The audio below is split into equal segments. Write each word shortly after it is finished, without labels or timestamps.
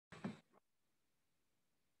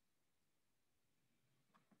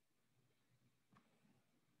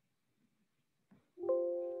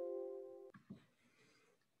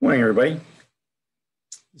Morning, everybody.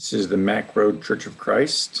 This is the Mack Road Church of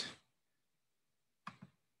Christ.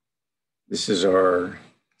 This is our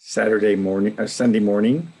Sunday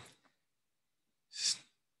morning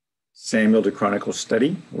Samuel to Chronicles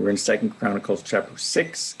study. We're in 2 Chronicles chapter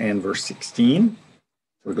 6 and verse 16.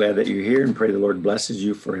 We're glad that you're here and pray the Lord blesses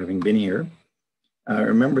you for having been here.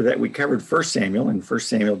 Remember that we covered 1 Samuel, and 1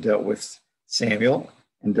 Samuel dealt with Samuel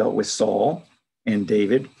and dealt with Saul and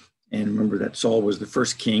David. And remember that Saul was the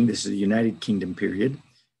first king. This is a United Kingdom period.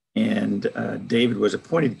 And David was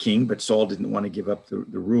appointed king, but Saul didn't want to give up the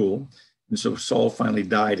rule. And so Saul finally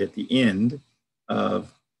died at the end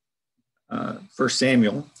of 1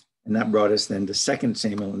 Samuel. And that brought us then to 2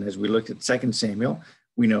 Samuel. And as we looked at 2 Samuel,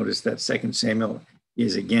 we noticed that 2 Samuel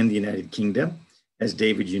is again the United Kingdom as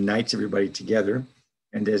David unites everybody together.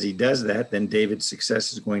 And as he does that, then David's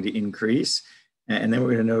success is going to increase. And then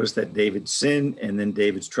we're going to notice that David's sin and then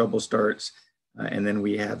David's trouble starts. And then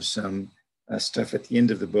we have some stuff at the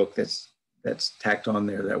end of the book that's tacked on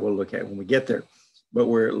there that we'll look at when we get there. But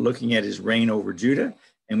we're looking at his reign over Judah.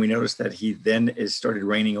 And we notice that he then started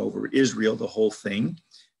reigning over Israel, the whole thing.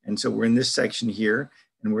 And so we're in this section here,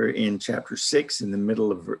 and we're in chapter 6 in the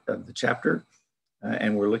middle of the chapter.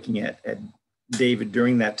 And we're looking at David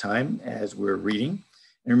during that time as we're reading.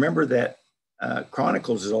 And remember that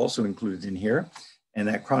Chronicles is also included in here, and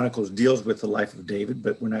that Chronicles deals with the life of David,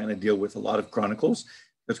 but we're not going to deal with a lot of Chronicles,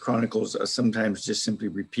 because Chronicles sometimes just simply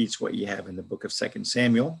repeats what you have in the book of 2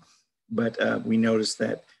 Samuel. But we noticed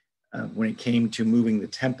that when it came to moving the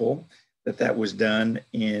temple, that was done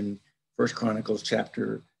in 1 Chronicles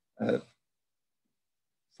chapter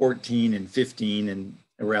 14 and 15 and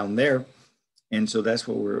around there. And so that's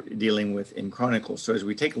what we're dealing with in Chronicles. So as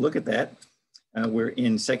we take a look at that, we're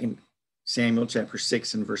in 2 Samuel chapter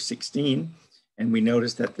 6 and verse 16, and we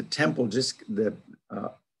notice that the temple the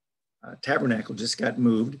tabernacle just got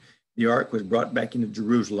moved. The ark was brought back into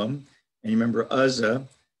Jerusalem, and you remember Uzzah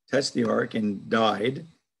touched the ark and died,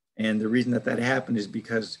 and the reason that happened is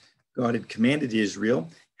because God had commanded Israel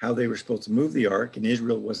how they were supposed to move the ark, and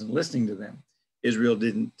Israel wasn't listening to them. Israel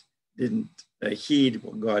didn't heed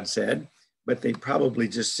what God said, but they probably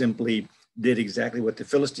just simply did exactly what the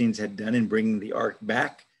Philistines had done in bringing the ark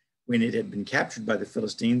back when it had been captured by the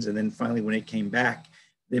Philistines. And then finally, when it came back,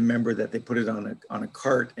 they remember that they put it on a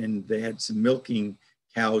cart, and they had some milking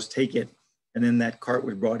cows take it. And then that cart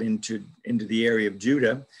was brought into the area of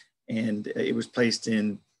Judah, and it was placed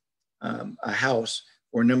in a house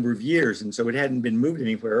for a number of years. And so it hadn't been moved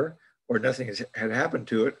anywhere, or nothing had happened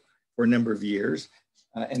to it for a number of years.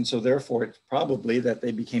 And so therefore, it's probably that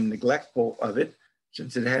they became neglectful of it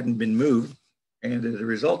since it hadn't been moved. And as a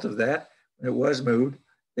result of that, when it was moved,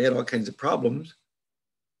 they had all kinds of problems.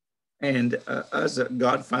 And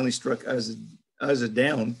God finally struck Uzzah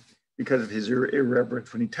down because of his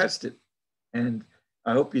irreverence when he touched it. And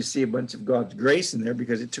I hope you see a bunch of God's grace in there,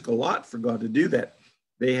 because it took a lot for God to do that.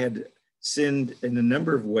 They had sinned in a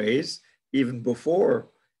number of ways, even before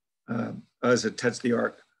Uzzah touched the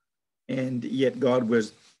ark. And yet God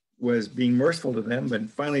was being merciful to them. But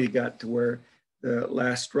finally it got to where the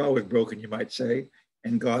last straw was broken, you might say.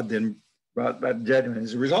 And God then brought about judgment.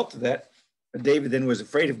 As a result of that, David then was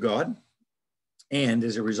afraid of God. And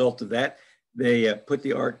as a result of that, they put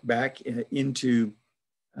the ark back into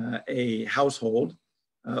a household,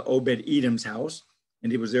 Obed-Edom's house. And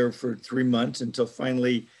he was there for 3 months until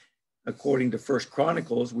finally, according to 1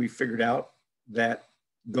 Chronicles, we figured out that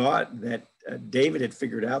David had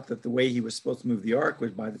figured out that the way he was supposed to move the ark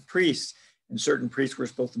was by the priests. And certain priests were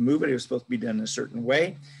supposed to move it. It was supposed to be done in a certain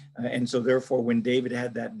way. And so therefore, when David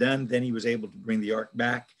had that done, then he was able to bring the ark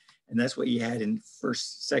back. And that's what he had in 2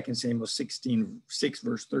 Samuel 6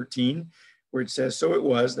 verse 13, where it says, "So it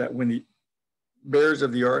was that when the bearers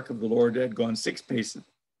of the ark of the Lord had gone 6 paces,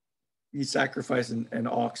 he sacrificed an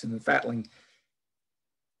ox and a fatling."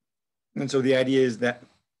 And so the idea is that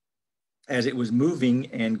as it was moving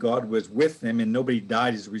and God was with them and nobody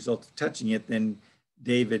died as a result of touching it, then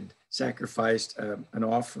David sacrificed an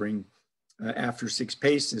offering after 6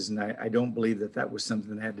 paces. And I don't believe that was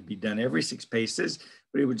something that had to be done every 6 paces,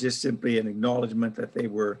 but it was just simply an acknowledgement that they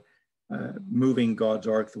were moving God's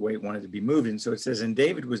ark the way it wanted to be moved. And so it says, "And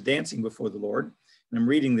David was dancing before the Lord." And I'm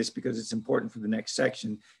reading this because it's important for the next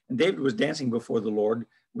section. "And David was dancing before the Lord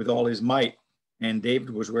with all his might. And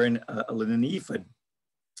David was wearing a linen ephod."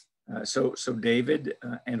 So David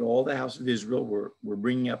and all the house of Israel were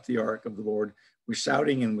bringing up the ark of the Lord with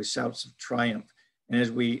shouting and with shouts of triumph. And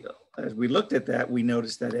as we looked at that, we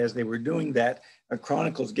noticed that as they were doing that,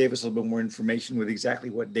 Chronicles gave us a little bit more information with exactly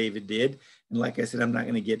what David did. And like I said, I'm not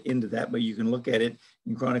going to get into that, but you can look at it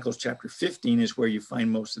in Chronicles chapter 15 is where you find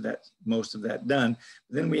most of that done.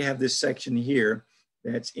 But then we have this section here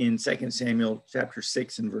that's in 2 Samuel chapter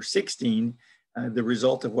 6 and verse 16, the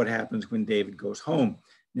result of what happens when David goes home.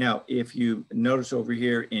 Now, if you notice over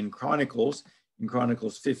here in Chronicles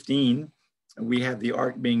 15, we have the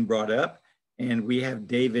ark being brought up, and we have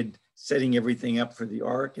David setting everything up for the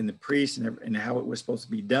ark and the priests and how it was supposed to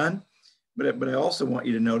be done. But I also want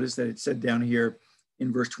you to notice that it said down here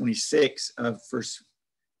in verse 26 of 1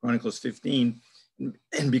 Chronicles 15,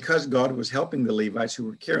 and because God was helping the Levites who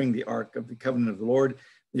were carrying the ark of the covenant of the Lord,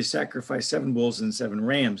 they sacrificed 7 bulls and 7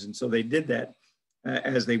 rams. And so they did that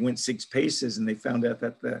as they went 6 paces, and they found out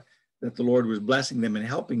that the Lord was blessing them and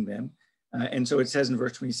helping them. And so it says in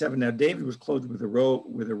verse 27, now David was clothed with a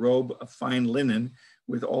robe of fine linen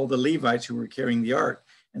with all the Levites who were carrying the ark,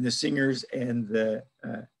 and the singers and the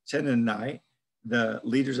Chenani, the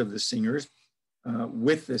leaders of the singers,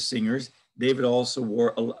 with the singers. David also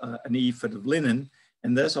wore an ephod of linen,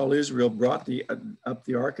 and thus all Israel brought up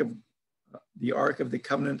the ark of the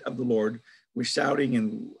covenant of the Lord with shouting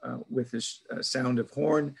and with the sound of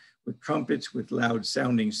horn, with trumpets, with loud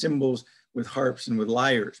sounding cymbals, with harps and with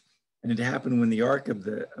lyres. And it happened when the ark of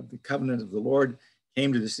the covenant of the Lord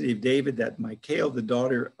came to the city of David that Michal, the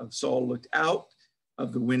daughter of Saul, looked out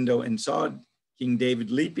of the window and saw King David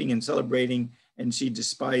leaping and celebrating, and she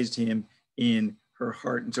despised him in her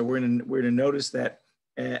heart. And so we're to notice that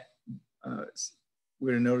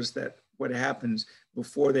what happens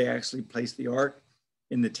before they actually place the ark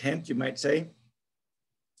in the tent, you might say.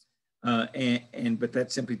 But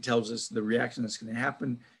that simply tells us the reaction that's going to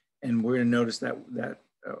happen. And we're going to notice that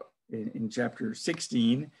in chapter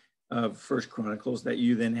 16 of First Chronicles, that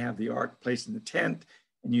you then have the ark placed in the tent,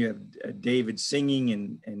 and you have David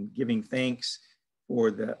singing and giving thanks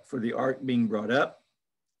for the ark being brought up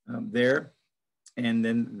there, and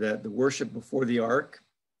then the worship before the ark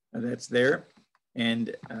that's there.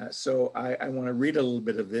 And so I want to read a little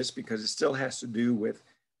bit of this because it still has to do with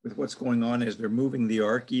what's going on as they're moving the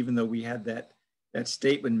ark, even though we had that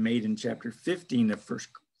statement made in chapter 15 of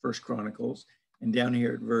First Chronicles, and down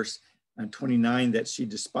here at verse 29 that she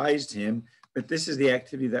despised him. But this is the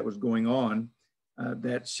activity that was going on,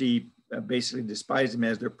 that she basically despised him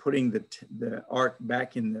as they're putting the ark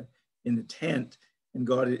back in the tent,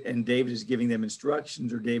 and David is giving them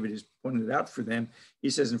instructions, or David is pointing it out for them. He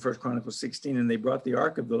says in 1 Chronicles 16, and they brought the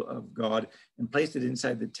ark of God and placed it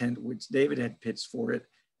inside the tent which David had pitched for it,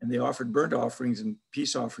 and they offered burnt offerings and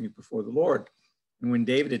peace offerings before the Lord. And when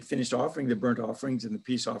David had finished offering the burnt offerings and the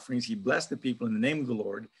peace offerings, he blessed the people in the name of the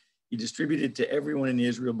Lord. He distributed to everyone in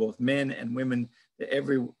Israel, both men and women, to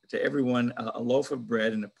everyone a loaf of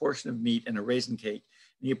bread and a portion of meat and a raisin cake.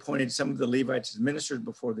 And he appointed some of the Levites as ministers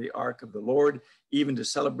before the ark of the Lord, even to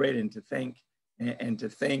celebrate and to thank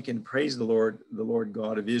and praise the Lord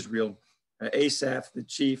God of Israel. Asaph, the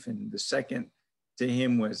chief, and the second to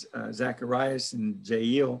him was Zacharias and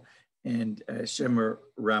Jael and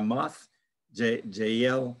Shemiramoth,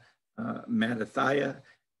 Jael, Mattathiah,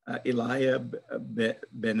 Eliab,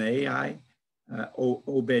 Benai,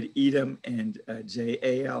 Obed-Edom, and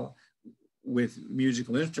Jael, with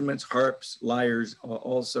musical instruments, harps, lyres.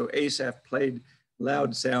 Also Asaph played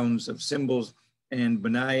loud sounds of cymbals, and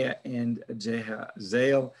Benaiah and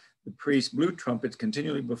Jehaziel, the priest, blew trumpets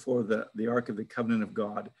continually before the ark of the covenant of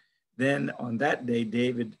God. Then on that day,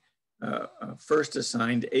 David first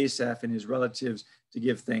assigned Asaph and his relatives to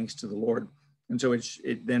give thanks to the Lord. And so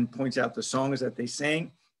it then points out the songs that they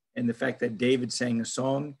sang, and the fact that David sang a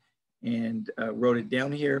song and wrote it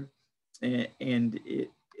down here.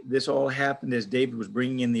 This all happened as David was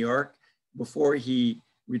bringing in the ark before he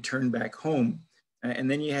returned back home. And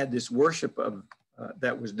then you had this worship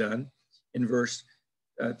that was done. In verse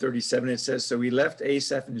 37, it says, so he left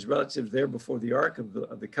Asaph and his relatives there before the ark of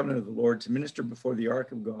the covenant of the Lord to minister before the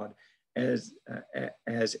ark of God as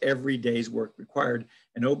every day's work required.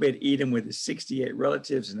 And Obed-Edom with his 68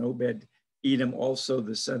 relatives, and Obed-Edom also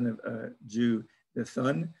the son of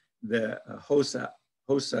Jeduthun, the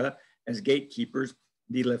Hosa as gatekeepers.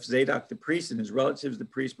 He left Zadok the priest and his relatives, the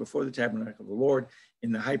priests, before the tabernacle of the Lord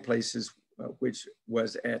in the high places, which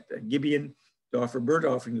was at Gibeon, to offer burnt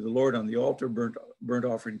offering to the Lord on the altar, burnt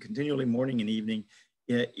offering continually morning and evening,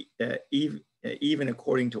 even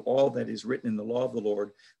according to all that is written in the law of the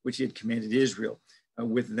Lord, which he had commanded Israel.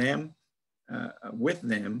 With them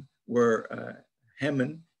were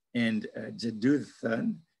Heman and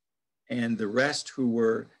Jeduthun, and the rest who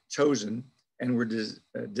were chosen and were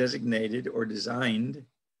designated or designed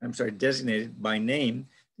designated by name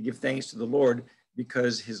to give thanks to the Lord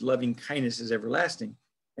because his loving kindness is everlasting.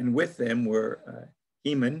 And with them were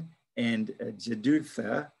Heman and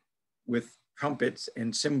Jeduthun with trumpets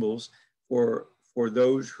and cymbals for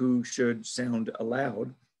those who should sound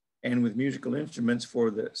aloud, and with musical instruments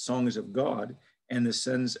for the songs of God, and the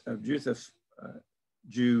sons of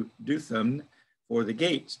Jeduthun for the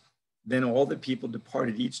gates. Then all the people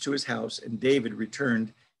departed, each to his house, and David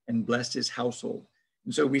returned and blessed his household.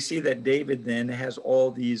 And so we see that David then has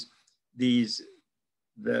all these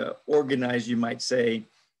the organized, you might say,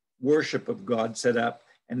 worship of God set up,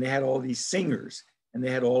 and they had all these singers, and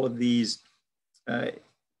they had all of these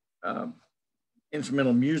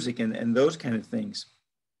instrumental music and those kind of things.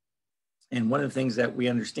 And one of the things that we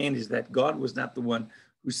understand is that God was not the one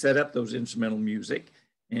who set up those instrumental music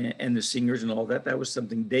and the singers and all that. That was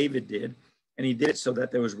something David did, and he did it so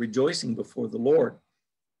that there was rejoicing before the Lord.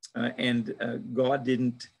 God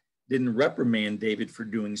didn't reprimand David for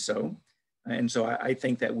doing so. And so I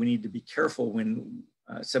think that we need to be careful when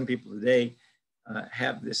some people today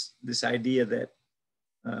have this idea that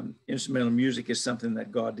instrumental music is something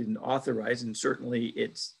that God didn't authorize, and certainly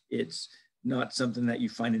it's not something that you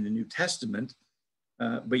find in the New Testament,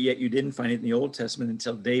 but yet you didn't find it in the Old Testament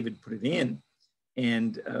until David put it in.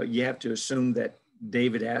 And you have to assume that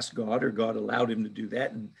David asked God, or God allowed him to do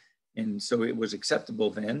that, and so it was acceptable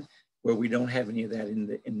then, where we don't have any of that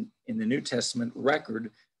in the New Testament record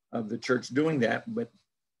of the church doing that. But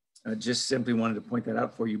just simply wanted to point that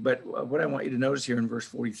out for you. But what I want you to notice here in verse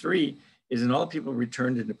 43 is, and all people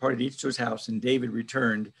returned and departed each to his house, and David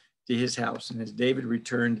returned to his house. And as David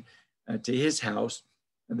returned to his house,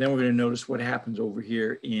 and then we're going to notice what happens over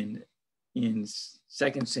here in 2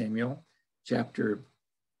 Samuel chapter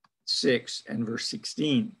 6 and verse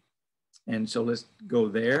 16. And so let's go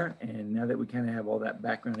there. And now that we kind of have all that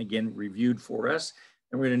background again reviewed for us,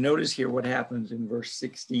 and we're going to notice here what happens in verse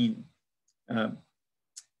 16.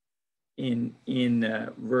 In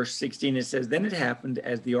verse 16, it says, "Then it happened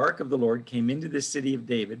as the ark of the Lord came into the city of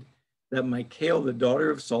David, that Michal, the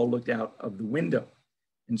daughter of Saul, looked out of the window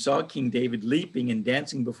and saw King David leaping and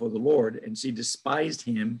dancing before the Lord, and she despised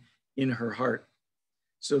him in her heart.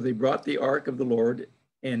 So they brought the ark of the Lord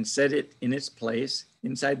and set it in its place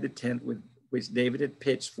inside the tent with which David had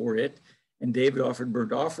pitched for it. And David offered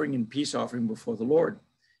burnt offering and peace offering before the Lord.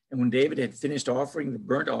 And when David had finished offering the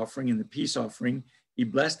burnt offering and the peace offering, he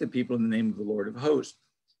blessed the people in the name of the Lord of hosts.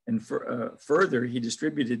 And further, he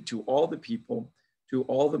distributed to all the people, to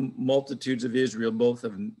all the multitudes of Israel, both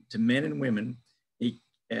to men and women,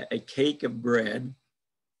 a cake of bread,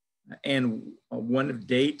 and one of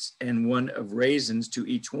dates and one of raisins to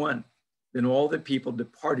each one. Then all the people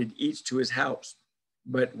departed, each to his house.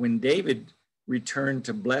 But when David returned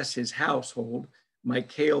to bless his household,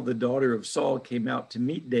 Michal, the daughter of Saul, came out to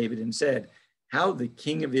meet David and said, 'How the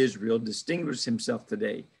king of Israel distinguished himself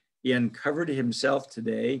today. He uncovered himself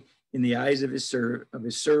today in the eyes of his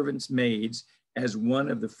servants' maids, as one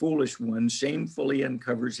of the foolish ones shamefully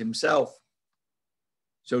uncovers himself.'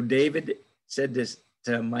 So David said this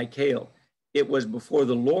to Michal, 'It was before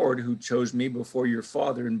the Lord who chose me before your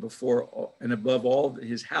father and above all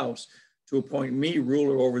his house to appoint me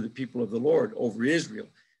ruler over the people of the Lord, over Israel.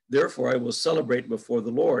 Therefore I will celebrate before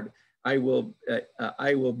the Lord. I will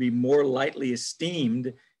be more lightly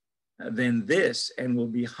esteemed than this, and will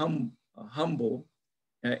be humble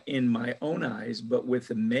in my own eyes. But with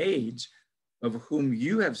the maids of whom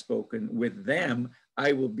you have spoken, with them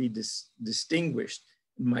I will be distinguished.'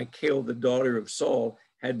 Michal, the daughter of Saul,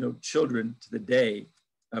 had no children to the day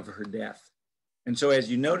of her death." And so,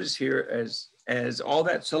 as you notice here, as all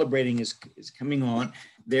that celebrating is coming on,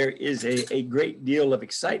 there is a great deal of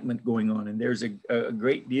excitement going on, and there's a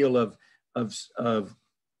great deal of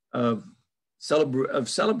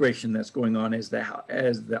celebration that's going on as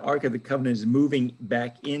the Ark of the Covenant is moving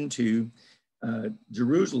back into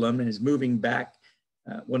Jerusalem, and is moving back,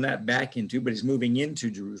 well, not back into, but is moving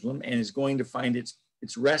into Jerusalem, and is going to find its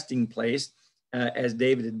resting place as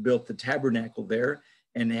David had built the tabernacle there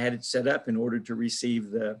and had it set up in order to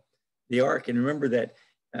receive the ark. And remember that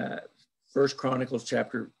 1 Chronicles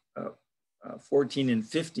chapter 14 and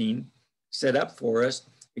 15 set up for us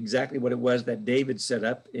exactly what it was that David set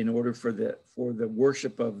up in order for the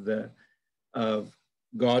worship of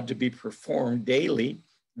God to be performed daily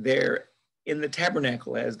there in the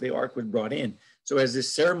tabernacle as the ark was brought in. So as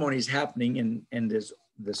this ceremony is happening and as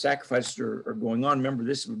the sacrifices are going on, remember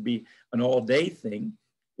this would be an all-day thing.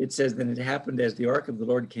 It says, "Then it happened as the ark of the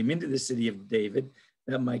Lord came into the city of David,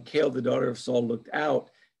 that Michal, the daughter of Saul, looked out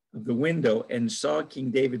of the window and saw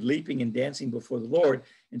King David leaping and dancing before the Lord,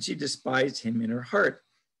 and she despised him in her heart."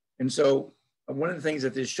 And so one of the things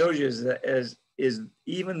that this shows you is that is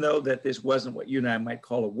even though that this wasn't what you and I might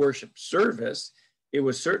call a worship service, it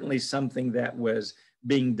was certainly something that was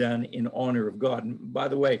being done in honor of God. And by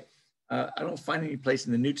the way, I don't find any place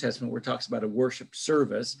in the New Testament where it talks about a worship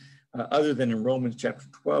service other than in Romans chapter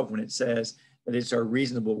 12, when it says that it's our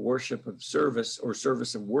reasonable worship of service or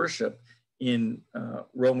service of worship in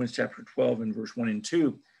Romans chapter 12 and verse 1 and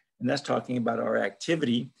 2. And that's talking about our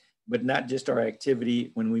activity, but not just our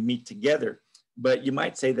activity when we meet together. But you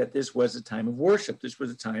might say that this was a time of worship. This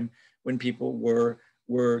was a time when people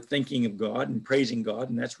were thinking of God and praising God.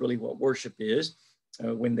 And that's really what worship is,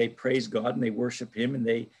 when they praise God and they worship him and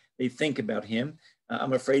they think about him.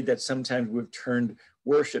 I'm afraid that sometimes we've turned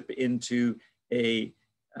worship into a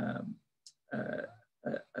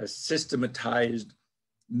systematized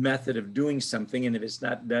method of doing something. And if it's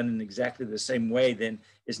not done in exactly the same way, then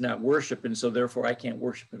it's not worship. And so therefore I can't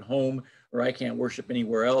worship at home, or I can't worship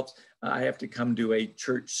anywhere else. I have to come to a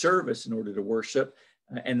church service in order to worship.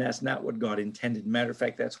 And that's not what God intended. Matter of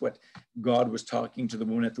fact, that's what God was talking to the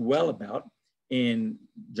woman at the well about in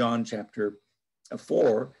John chapter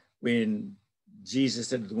 4, when Jesus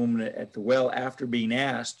said to the woman at the well, after being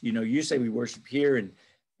asked, you say we worship here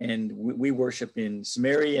and we worship in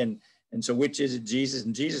Samaria, and so which is it, Jesus?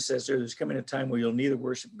 And Jesus says, there's coming a time where you'll neither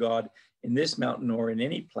worship God in this mountain or in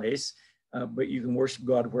any place, but you can worship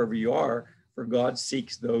God wherever you are, for God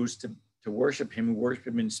seeks those to worship him, who worship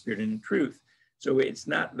him in spirit and in truth. So it's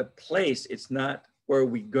not the place, it's not where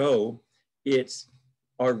we go, it's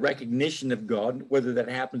our recognition of God, whether that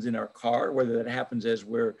happens in our car, whether that happens as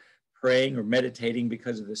we're praying or meditating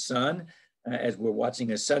because of the sun, as we're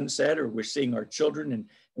watching a sunset, or we're seeing our children, and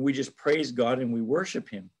we just praise God and we worship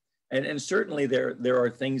him. And certainly there are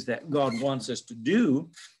things that God wants us to do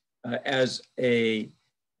as a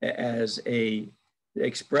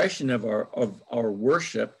expression of our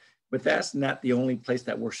worship, but that's not the only place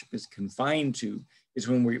that worship is confined to, is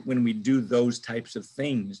when we do those types of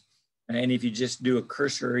things. And if you just do a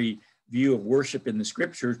cursory view of worship in the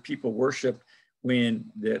scriptures, people worship when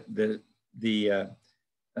the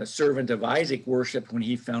servant of Isaac worshiped when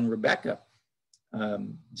he found Rebekah.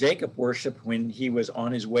 Jacob worshiped when he was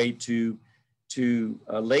on his way to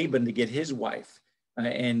Laban to get his wife.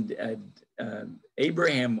 And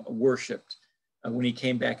Abraham worshiped when he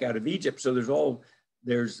came back out of Egypt. So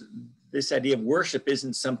there's this idea of worship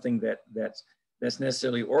isn't something that's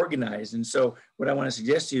necessarily organized. And so what I want to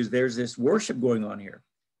suggest to you is there's this worship going on here.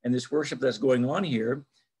 And this worship that's going on here,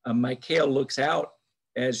 Michal looks out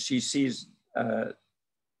as she sees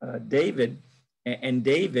David, and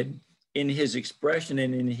David, in his expression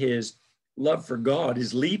and in his love for God,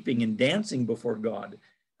 is leaping and dancing before God.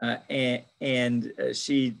 And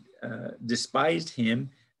she despised him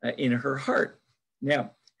in her heart.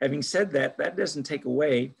 Now, having said that, that doesn't take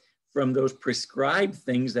away from those prescribed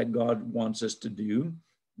things that God wants us to do,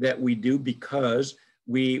 that we do because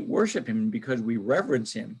we worship him, because we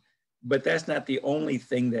reverence him. But that's not the only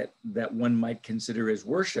thing that one might consider as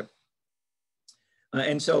worship.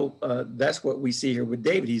 And so that's what we see here with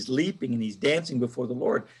David. He's leaping and he's dancing before the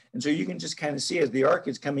Lord. And so you can just kind of see as the ark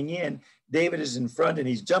is coming in, David is in front and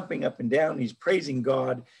he's jumping up and down. He's praising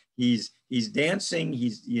God. He's dancing.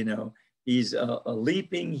 He's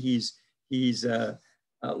leaping. He's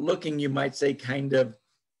looking, you might say, kind of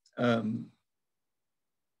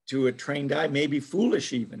to a trained eye, maybe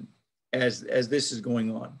foolish even, as this is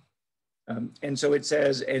going on. And so it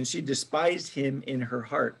says, and she despised him in her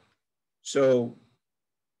heart. So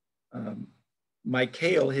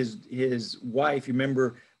Michal, his wife, you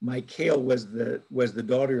remember, Michal was the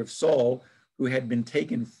daughter of Saul, who had been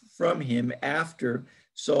taken from him after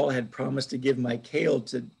Saul had promised to give Michal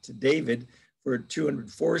to David for 200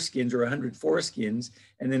 foreskins or 100 foreskins,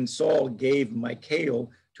 and then Saul gave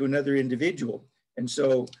Michal to another individual. And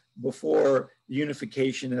so before the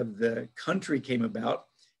unification of the country came about,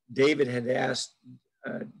 David had asked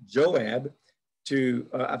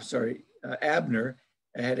Abner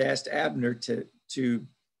had asked Abner to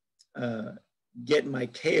get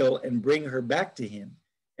Michal and bring her back to him.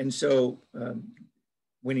 And so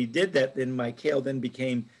when he did that, then Michal then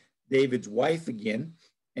became David's wife again.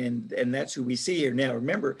 And that's who we see here. Now,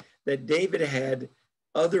 remember that David had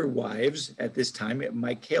other wives at this time.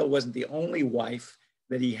 Michal wasn't the only wife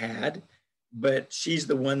that he had, but she's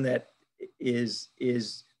the one that is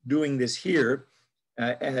doing this here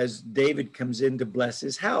as David comes in to bless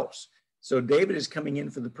his house. So David is coming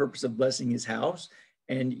in for the purpose of blessing his house.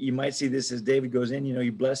 And you might see this as David goes in, he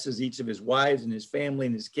blesses each of his wives and his family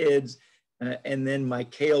and his kids. And then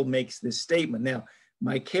Michal makes this statement. Now,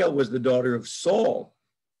 Michal was the daughter of Saul.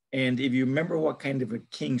 And if you remember what kind of a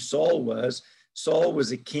king Saul was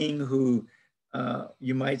a king who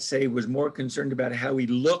you might say, was more concerned about how he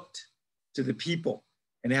looked to the people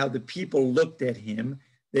and how the people looked at him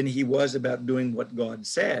than he was about doing what God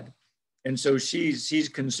said. And so she's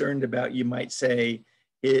concerned about, you might say,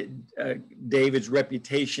 David's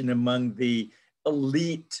reputation among the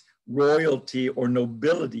elite royalty or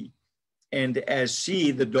nobility. And as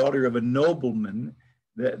she, the daughter of a nobleman,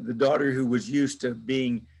 the daughter who was used to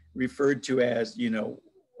being referred to as,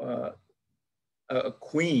 a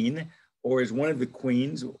queen, or as one of the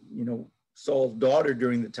queens, Saul's daughter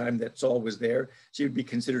during the time that Saul was there, she would be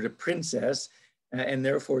considered a princess, and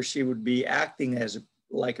therefore she would be acting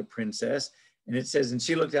like a princess. And it says, and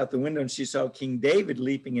she looked out the window and she saw King David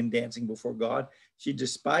leaping and dancing before God. She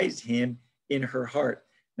despised him in her heart.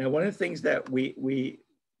 Now, one of the things that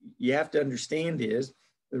you have to understand is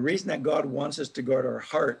the reason that God wants us to guard our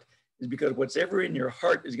heart is because whatever in your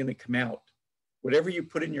heart is going to come out. Whatever you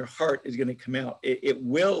put in your heart is going to come out. It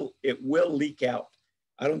will leak out.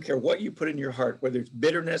 I don't care what you put in your heart, whether it's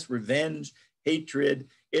bitterness, revenge, hatred,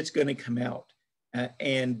 it's going to come out.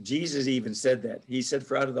 And Jesus even said that. He said,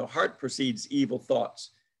 for out of the heart proceeds evil thoughts,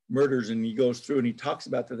 murders, and he goes through and he talks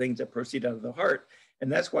about the things that proceed out of the heart.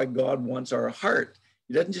 And that's why God wants our heart.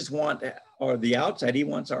 He doesn't just want the outside, he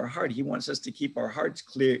wants our heart. He wants us to keep our hearts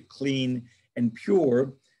clear, clean, and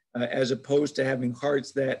pure, as opposed to having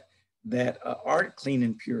hearts that aren't clean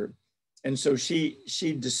and pure. And so she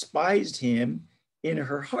despised him in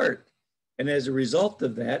her heart. And as a result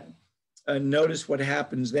of that, notice what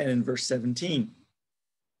happens then in verse 17.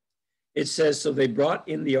 It says, so they brought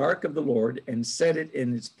in the ark of the Lord and set it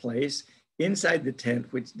in its place inside the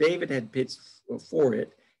tent, which David had pitched for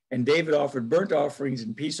it. And David offered burnt offerings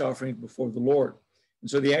and peace offerings before the Lord.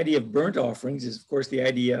 And so the idea of burnt offerings is, of course, the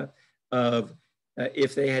idea of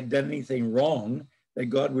if they had done anything wrong, that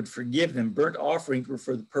God would forgive them. Burnt offerings were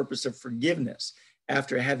for the purpose of forgiveness.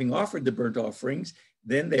 After having offered the burnt offerings,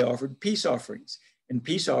 then they offered peace offerings. And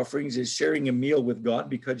peace offerings is sharing a meal with God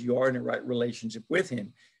because you are in a right relationship with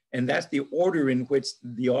him. And that's the order in which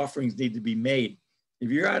the offerings need to be made.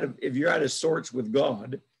 If you're out of sorts with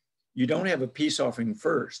God, you don't have a peace offering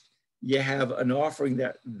first. You have an offering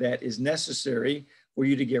that is necessary for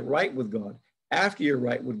you to get right with God. After you're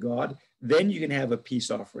right with God, then you can have a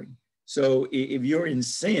peace offering. So if you're in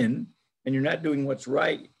sin and you're not doing what's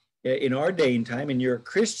right in our day and time, and you're a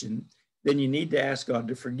Christian, then you need to ask God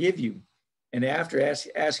to forgive you. And after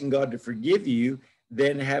asking God to forgive you,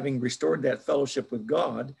 then having restored that fellowship with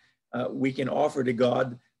God, we can offer to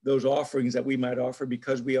God those offerings that we might offer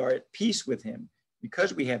because we are at peace with him,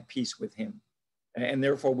 because we have peace with him. And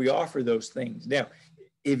therefore we offer those things. Now,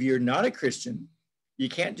 if you're not a Christian, you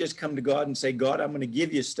can't just come to God and say, God, I'm going to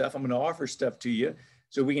give you stuff. I'm going to offer stuff to you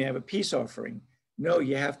so we can have a peace offering. No,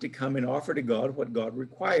 you have to come and offer to God what God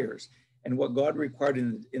requires. And what God required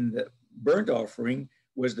in the burnt offering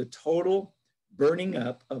was the total burning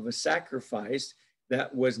up of a sacrifice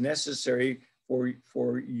that was necessary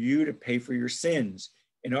for you to pay for your sins.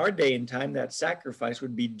 In our day and time, that sacrifice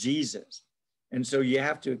would be Jesus. And so you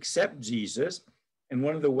have to accept Jesus. And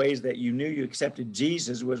one of the ways that you knew you accepted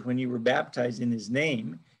Jesus was when you were baptized in his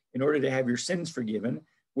name in order to have your sins forgiven,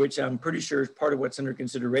 which I'm pretty sure is part of what's under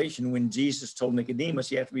consideration when Jesus told Nicodemus,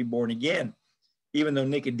 you have to be born again. Even though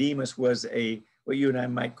Nicodemus was what you and I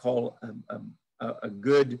might call a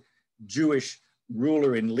good Jewish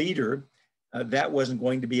ruler and leader, that wasn't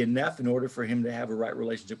going to be enough in order for him to have a right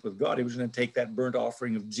relationship with God. He was going to take that burnt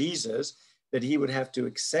offering of Jesus that he would have to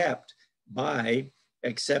accept by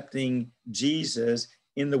accepting Jesus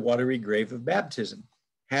in the watery grave of baptism.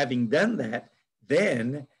 Having done that,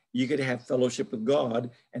 then you could have fellowship with God,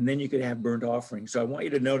 and then you could have burnt offerings. So I want you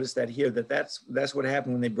to notice that here, that's what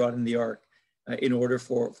happened when they brought in the ark in order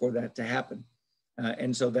for that to happen.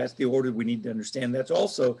 And so that's the order we need to understand. That's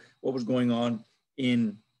also what was going on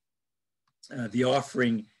in the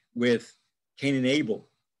offering with Cain and Abel.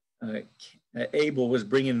 Abel was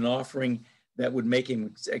bringing an offering that would make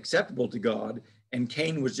him acceptable to God, and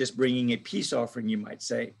Cain was just bringing a peace offering, you might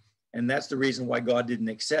say. And that's the reason why God didn't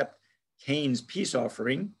accept Cain's peace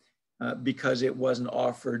offering, because it wasn't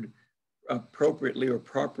offered appropriately or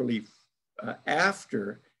properly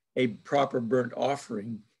after a proper burnt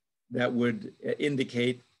offering that would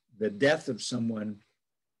indicate the death of someone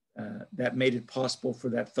that made it possible for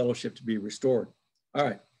that fellowship to be restored. All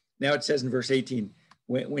right, now it says in verse 18,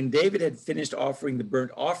 when David had finished offering the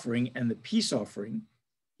burnt offering and the peace offering,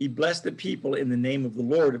 he blessed the people in the name of the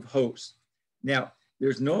Lord of hosts. Now,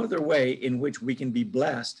 there's no other way in which we can be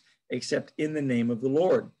blessed except in the name of the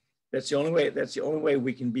Lord. That's the only way. That's the only way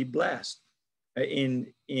we can be blessed. In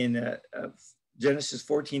Genesis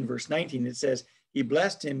 14, verse 19, it says, he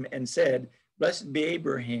blessed him and said, Blessed be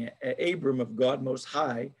Abram of God Most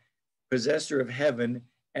High, possessor of heaven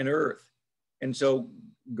and earth. And so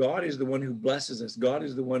God is the one who blesses us. God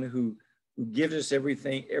is the one who gives us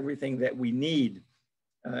everything that we need.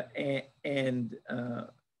 In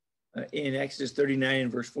Exodus 39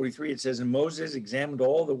 and verse 43, it says, and Moses examined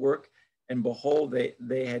all the work, and behold,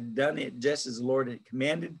 they had done it just as the Lord had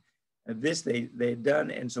commanded. This they had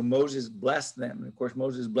done, and so Moses blessed them. And of course,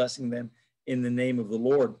 Moses blessing them in the name of the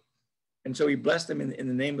Lord. And so he blessed them in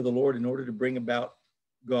the name of the Lord in order to bring about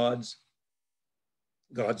God's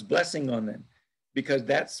blessing on them, because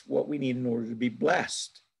that's what we need in order to be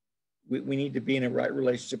blessed. We need to be in a right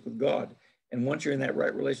relationship with God. And once you're in that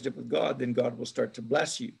right relationship with God, then God will start to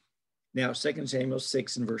bless you. Now, 2 Samuel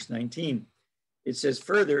 6 and verse 19, it says,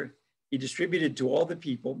 further, he distributed to all the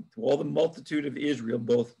people, to all the multitude of Israel,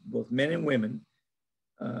 both men and women,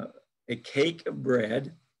 a cake of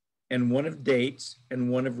bread and one of dates and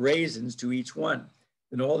one of raisins to each one.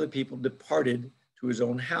 Then all the people departed to his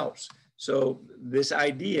own house. So this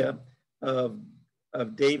idea of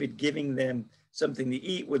David giving them something to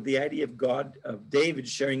eat with the idea of David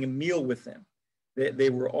sharing a meal with them. They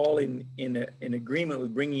were all in agreement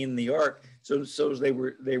with bringing in the ark. So they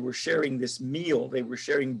were sharing this meal. They were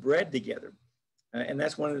sharing bread together. And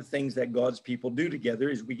that's one of the things that God's people do together,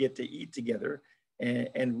 is we get to eat together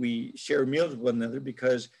and we share meals with one another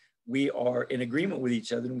because we are in agreement with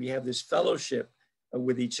each other and we have this fellowship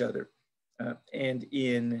with each other. And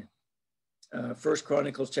in 1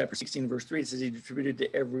 Chronicles chapter 16, verse 3, it says he distributed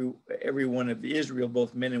to every one of Israel,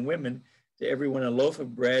 both men and women, to everyone a loaf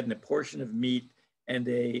of bread and a portion of meat and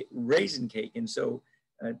a raisin cake. And so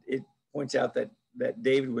it points out that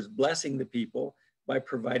David was blessing the people by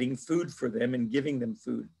providing food for them and giving them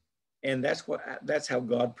food. And that's how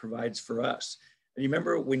God provides for us. And you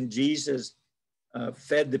remember when Jesus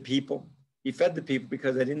fed the people? He fed the people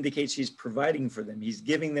because that indicates he's providing for them. He's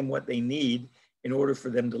giving them what they need in order for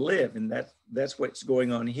them to live. And that's what's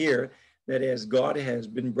going on here, that as God has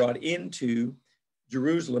been brought into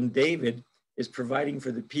Jerusalem, David is providing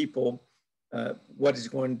for the people what is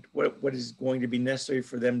going to be necessary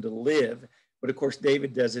for them to live. But of course,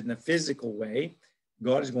 David does it in a physical way.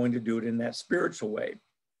 God is going to do it in that spiritual way.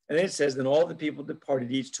 And then it says, then all the people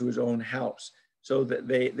departed each to his own house. So that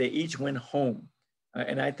they each went home.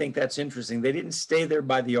 And I think that's interesting. They didn't stay there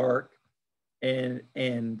by the ark and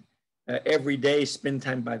every day spend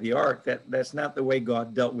time by the ark. That's not the way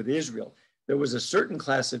God dealt with Israel. There was a certain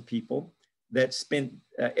class of people that spent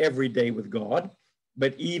every day with God,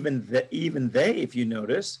 but even they, if you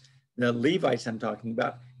notice, the Levites I'm talking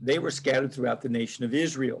about, they were scattered throughout the nation of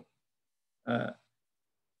Israel.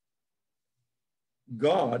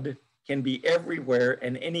 God can be everywhere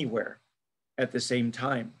and anywhere at the same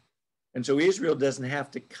time. And so Israel doesn't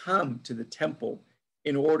have to come to the temple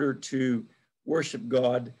in order to worship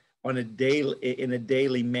God in a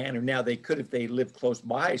daily manner. Now, they could if they lived close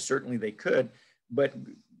by, certainly they could, but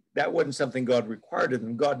that wasn't something God required of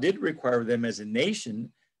them. God did require them as a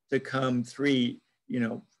nation to come three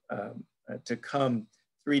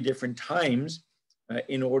different times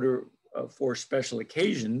in order for special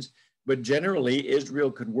occasions. But generally,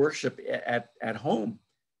 Israel could worship at home,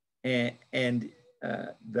 and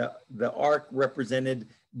the ark represented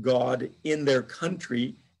God in their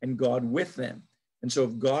country and God with them. And so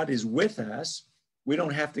if God is with us, we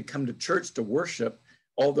don't have to come to church to worship,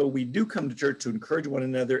 although we do come to church to encourage one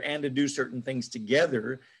another and to do certain things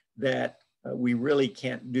together that we really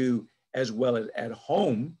can't do as well as at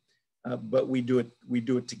home, but we do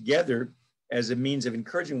it together as a means of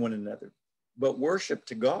encouraging one another. But worship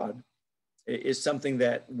to God is something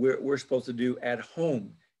that we're supposed to do at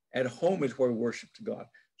home. At home is where we worship to God.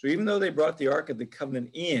 So even though they brought the Ark of the Covenant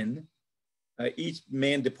in, each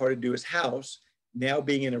man departed to his house, now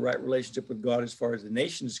being in a right relationship with God as far as the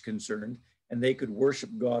nation is concerned, and they could worship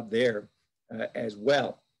God there as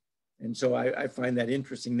well. And so I find that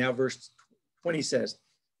interesting. Now verse 20 says,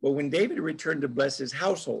 well, when David returned to bless his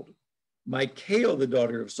household, Michal, the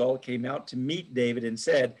daughter of Saul, came out to meet David and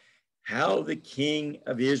said, how the king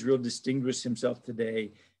of Israel distinguished himself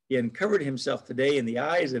today. He uncovered himself today in the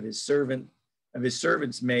eyes of his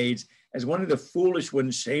servants' maids, as one of the foolish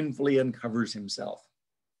ones shamefully uncovers himself.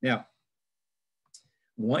 Now,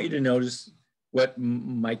 I want you to notice what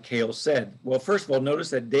Michal said. Well, first of all, notice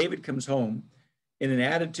that David comes home in an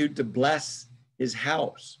attitude to bless his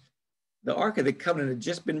house. The Ark of the Covenant had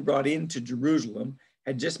just been brought into Jerusalem,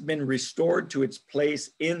 had just been restored to its place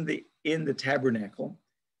in the tabernacle.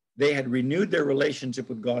 They had renewed their relationship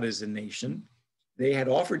with God as a nation. They had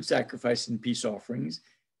offered sacrifice and peace offerings.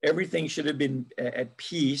 Everything should have been at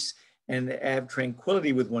peace and have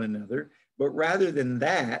tranquility with one another. But rather than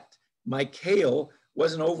that, Michael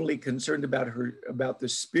wasn't overly concerned about the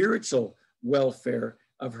spiritual welfare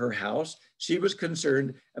of her house. She was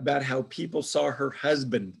concerned about how people saw her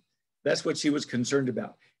husband. That's what she was concerned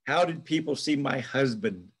about. How did people see my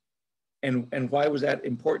husband? And why was that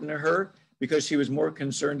important to her? Because she was more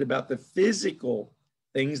concerned about the physical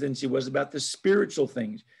things than she was about the spiritual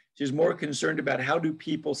things. She was more concerned about how do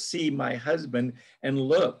people see my husband, and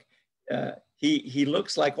look, he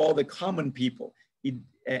looks like all the common people.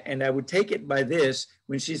 And I would take it by this,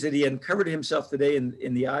 when she said he uncovered himself today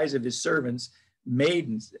in the eyes of his servants,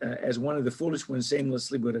 maidens, as one of the foolish ones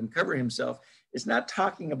shamelessly would uncover himself. It's not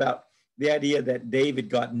talking about the idea that David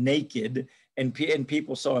got naked and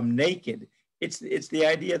people saw him naked. It's the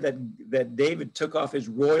idea that David took off his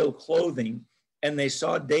royal clothing and they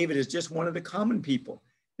saw David as just one of the common people.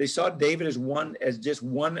 They saw David as just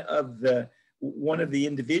one of the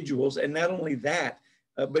individuals. And not only that,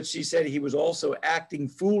 but she said he was also acting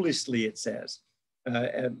foolishly, it says.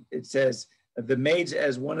 The maids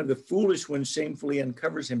as one of the foolish ones shamefully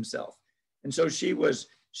uncovers himself. And so she was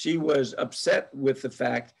upset with the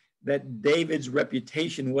fact that David's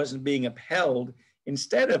reputation wasn't being upheld,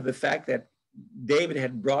 instead of the fact that David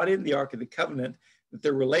had brought in the Ark of the Covenant, that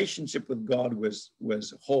their relationship with God was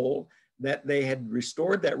whole, that they had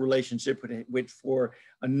restored that relationship, which for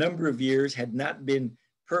a number of years had not been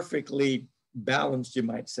perfectly balanced, you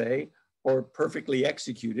might say, or perfectly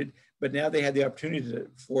executed, but now they had the opportunity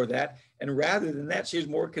for that. And rather than that, she was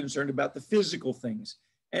more concerned about the physical things.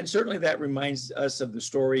 And certainly that reminds us of the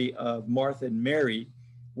story of Martha and Mary,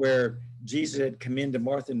 where Jesus had come into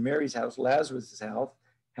Martha and Mary's house, Lazarus'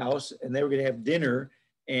 house, and they were going to have dinner.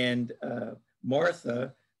 And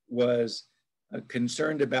Martha was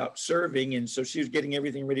concerned about serving, and so she was getting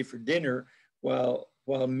everything ready for dinner, while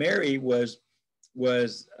Mary was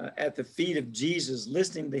at the feet of Jesus,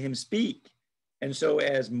 listening to him speak. And so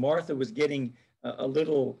as Martha was getting a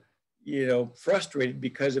little, frustrated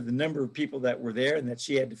because of the number of people that were there and that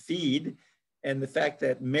she had to feed, and the fact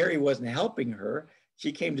that Mary wasn't helping her,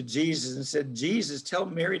 she came to Jesus and said, "Jesus, tell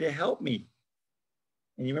Mary to help me."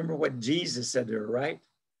 And you remember what Jesus said to her, right?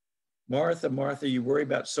 "Martha, Martha, you worry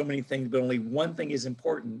about so many things, but only one thing is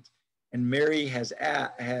important, and Mary is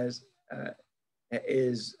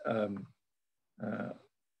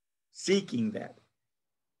seeking that."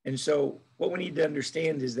 And so what we need to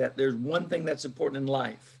understand is that there's one thing that's important in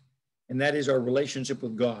life, and that is our relationship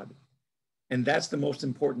with God. And that's the most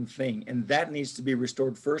important thing. And that needs to be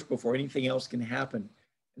restored first before anything else can happen.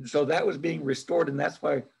 And so that was being restored. And that's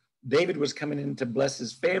why David was coming in to bless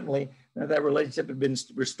his family. Now that relationship had been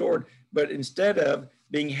restored. But instead of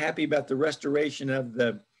being happy about the restoration of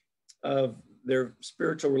their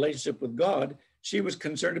spiritual relationship with God, she was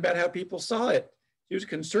concerned about how people saw it. She was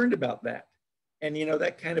concerned about that. And,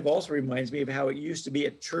 that kind of also reminds me of how it used to be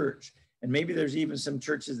at church. And maybe there's even some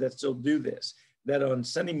churches that still do this, that on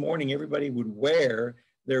Sunday morning, everybody would wear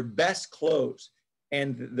their best clothes.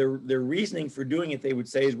 And their reasoning for doing it, they would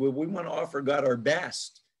say, is, well, we want to offer God our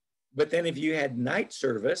best. But then if you had night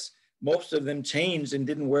service, most of them changed and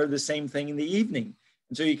didn't wear the same thing in the evening.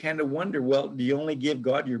 And so you kind of wonder, well, do you only give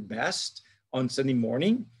God your best on Sunday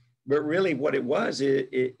morning? But really what it was, it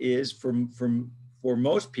is for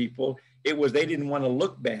most people, it was they didn't want to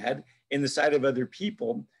look bad in the sight of other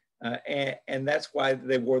people. And that's why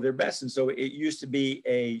they wore their best. And so it used to be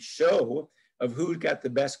a show of who got the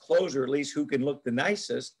best clothes, or at least who can look the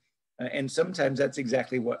nicest. And sometimes that's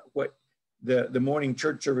exactly what the morning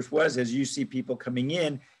church service was, as you see people coming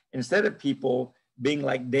in, instead of people being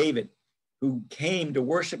like David, who came to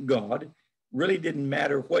worship God. Really didn't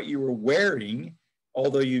matter what you were wearing,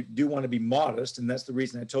 although you do want to be modest. And that's the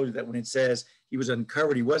reason I told you that when it says he was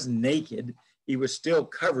uncovered, he wasn't naked. He was still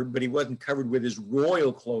covered, but he wasn't covered with his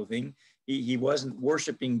royal clothing. He wasn't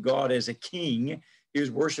worshiping God as a king. He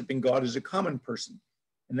was worshiping God as a common person.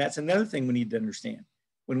 And that's another thing we need to understand.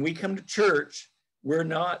 When we come to church, we're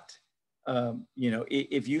not,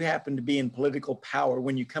 if you happen to be in political power,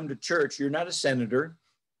 when you come to church, you're not a senator.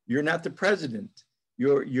 You're not the president.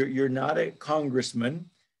 You're not a congressman.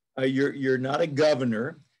 You're not a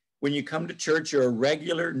governor. When you come to church, you're a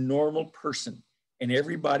regular, normal person. And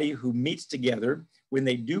everybody who meets together, when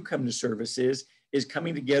they do come to services, is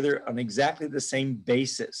coming together on exactly the same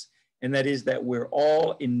basis. And that is that we're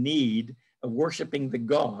all in need of worshiping the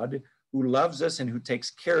God who loves us and who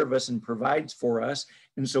takes care of us and provides for us.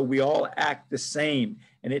 And so we all act the same.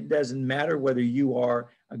 And it doesn't matter whether you are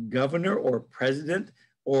a governor or a president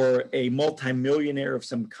or a multimillionaire of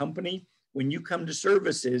some company. When you come to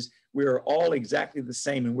services, we are all exactly the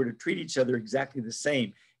same, and we're to treat each other exactly the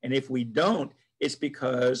same. And if we don't, it's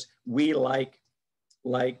because we like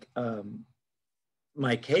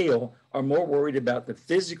Michael are more worried about the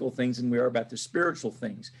physical things than we are about the spiritual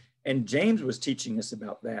things. And James was teaching us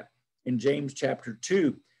about that in James chapter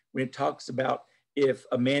 2, when it talks about if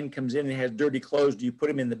a man comes in and has dirty clothes, do you put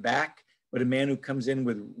him in the back? But a man who comes in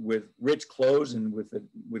with rich clothes and with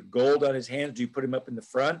gold on his hands, do you put him up in the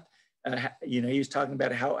front? He was talking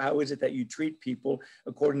about how is it that you treat people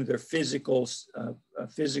according to their physical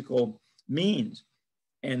means.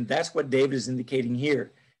 And that's what David is indicating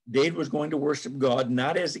here. David was going to worship God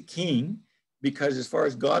not as a king, because as far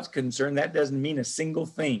as God's concerned, that doesn't mean a single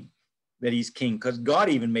thing that he's king, because God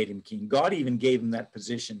even made him king. God even gave him that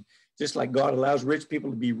position. Just like God allows rich people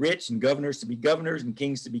to be rich and governors to be governors and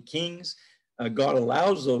kings to be kings, God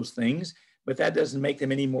allows those things, but that doesn't make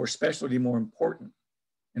them any more special, any more important.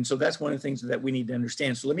 And so that's one of the things that we need to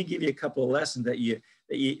understand. So let me give you a couple of lessons that you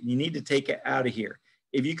need to take out of here.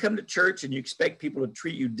 If you come to church and you expect people to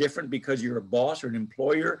treat you different because you're a boss or an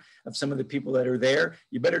employer of some of the people that are there,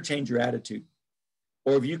 you better change your attitude.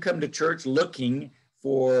 Or if you come to church looking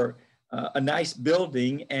for a nice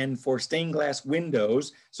building and for stained glass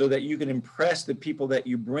windows so that you can impress the people that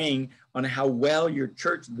you bring on how well your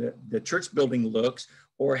church, the church building looks,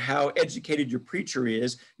 or how educated your preacher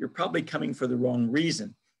is, you're probably coming for the wrong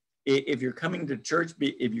reason. If you're coming to church,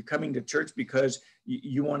 because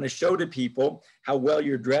you want to show to people how well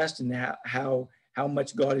you're dressed and how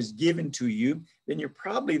much God has given to you, then you're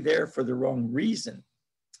probably there for the wrong reason.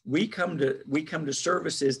 We come to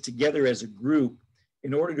services together as a group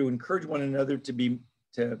in order to encourage one another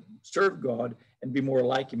to serve God and be more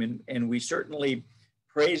like him. And we certainly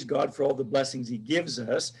praise God for all the blessings he gives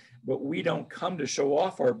us, but we don't come to show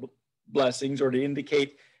off our blessings or to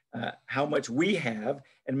indicate how much we have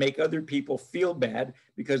and make other people feel bad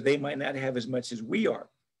because they might not have as much as we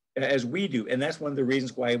do. And that's one of the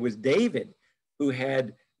reasons why it was David who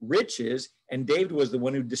had riches, and David was the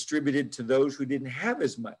one who distributed to those who didn't have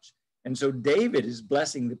as much. And so David is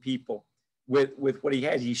blessing the people with what he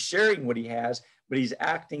has. He's sharing what he has, but he's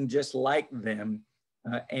acting just like them.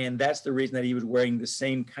 And that's the reason that he was wearing the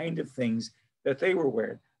same kind of things that they were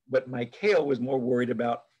wearing. But Michael was more worried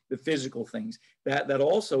about the physical things. That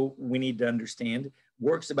also we need to understand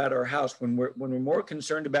works about our house. When we're more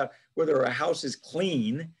concerned about whether our house is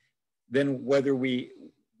clean than whether we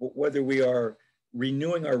are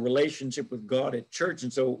renewing our relationship with God at church.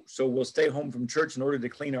 And so we'll stay home from church in order to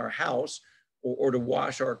clean our house or to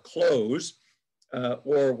wash our clothes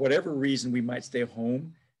or whatever reason we might stay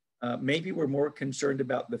home. Maybe we're more concerned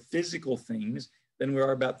about the physical things than we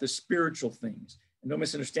are about the spiritual things. And don't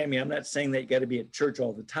misunderstand me. I'm not saying that you got to be at church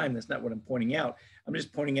all the time. That's not what I'm pointing out. I'm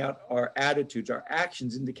just pointing out our attitudes. Our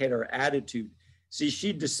actions indicate our attitude. See,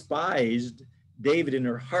 she despised David in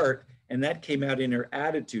her heart, and that came out in her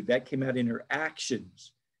attitude. That came out in her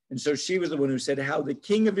actions. And so she was the one who said how the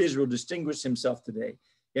king of Israel distinguished himself today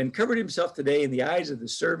and covered himself today in the eyes of the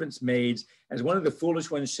servants' maids as one of the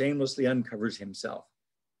foolish ones shamelessly uncovers himself.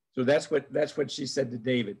 So that's what she said to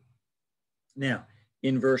David. Now,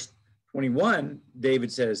 in verse 21,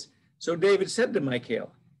 David says, so David said to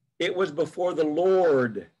Michael, it was before the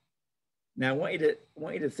Lord. Now, I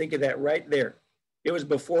want you to think of that right there. It was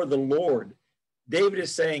before the Lord. David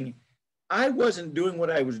is saying, I wasn't doing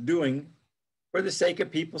what I was doing for the sake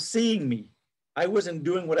of people seeing me. I wasn't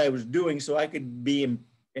doing what I was doing so I could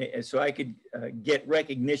get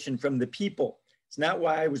recognition from the people. It's not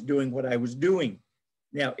why I was doing what I was doing.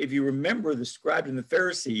 Now, if you remember the scribes and the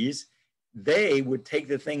Pharisees, they would take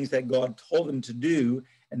the things that God told them to do,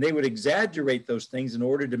 and they would exaggerate those things in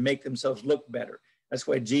order to make themselves look better. That's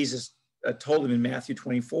why Jesus told them in Matthew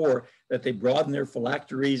 24 that they broaden their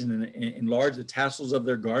phylacteries and enlarge the tassels of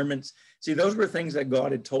their garments. See, those were things that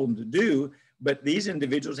God had told them to do, but these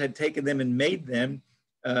individuals had taken them and made them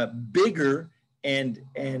bigger and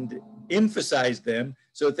emphasized them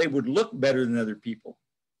so that they would look better than other people.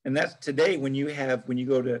 And that's today when you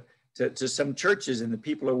go to some churches and the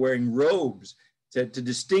people are wearing robes to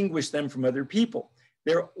distinguish them from other people.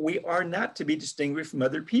 We are not to be distinguished from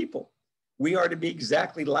other people. We are to be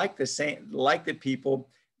exactly like the people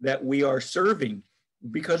that we are serving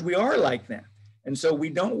because we are like them. And so we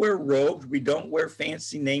don't wear robes. We don't wear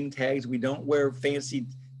fancy name tags. We don't wear fancy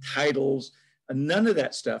titles, none of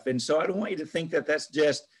that stuff. And so I don't want you to think that that's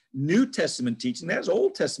just New Testament teaching. That's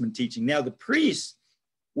Old Testament teaching. Now, the priests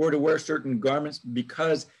were to wear certain garments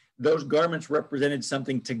because those garments represented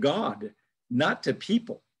something to God, not to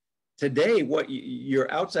people. Today,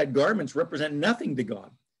 your outside garments represent nothing to God.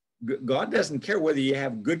 God doesn't care whether you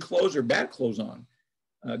have good clothes or bad clothes on.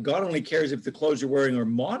 God only cares if the clothes you're wearing are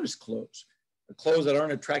modest clothes that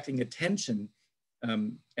aren't attracting attention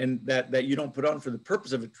and that you don't put on for the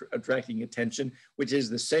purpose of attracting attention, which is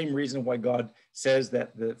the same reason why God says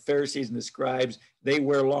that the Pharisees and the scribes, they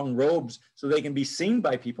wear long robes so they can be seen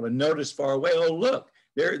by people and notice far away, oh, look,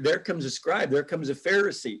 there comes a scribe, there comes a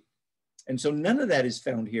Pharisee. And so none of that is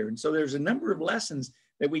found here. And so there's a number of lessons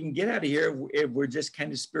that we can get out of here if we're just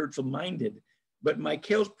kind of spiritual minded. But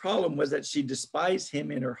Michael's problem was that she despised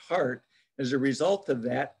him in her heart. As a result of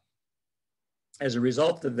that,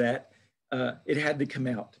 it had to come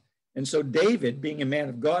out. And so David, being a man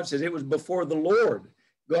of God, says it was before the Lord.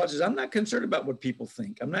 God says, I'm not concerned about what people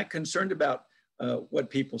think. I'm not concerned about what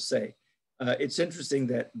people say. It's interesting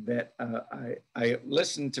that I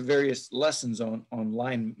listened to various lessons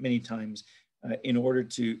online many times in order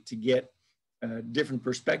to get different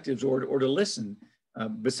perspectives or to listen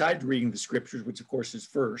besides reading the scriptures, which of course is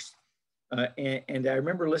first. And I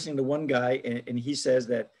remember listening to one guy, and he says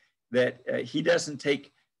that he doesn't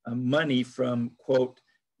take money from, quote,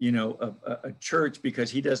 a church because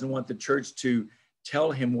he doesn't want the church to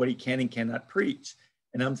tell him what he can and cannot preach.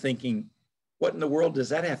 And I'm thinking, what in the world does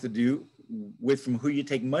that have to do with from who you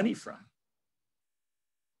take money from?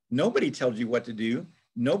 Nobody tells you what to do.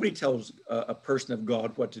 Nobody tells a person of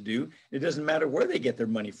God what to do. It doesn't matter where they get their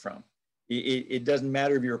money from. It doesn't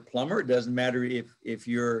matter if you're a plumber. It doesn't matter if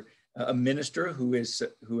you're a minister who is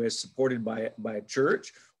supported by a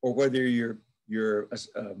church, or whether you're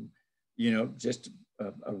just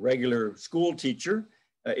a regular school teacher.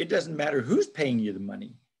 It doesn't matter who's paying you the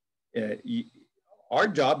money. Our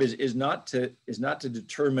job is not to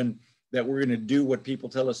determine that we're going to do what people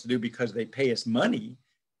tell us to do because they pay us money.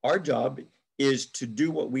 Our job is to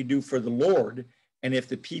do what we do for the Lord. And if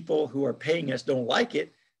the people who are paying us don't like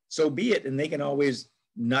it, so be it, and they can always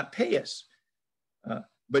not pay us.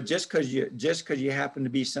 But just because you happen to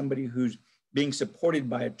be somebody who's being supported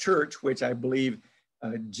by a church, which I believe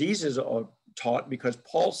Jesus taught, because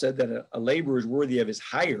Paul said that a laborer is worthy of his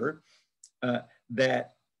hire,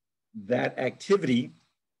 that activity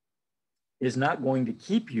is not going to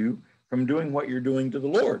keep you from doing what you're doing to the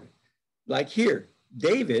Lord. Like here,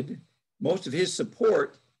 David, most of his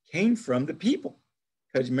support came from the people.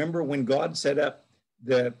 Because remember when God set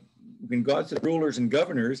rulers and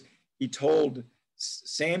governors, he told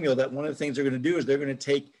Samuel that one of the things they're going to do is they're going to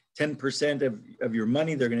take 10% of your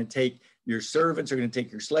money. They're going to take your servants, they're going to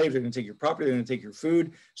take your slaves, they're going to take your property, they're going to take your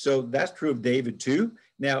food. So that's true of David too.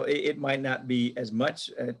 Now, it might not be as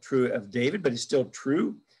much true of David, but it's still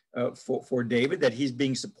true for David, that he's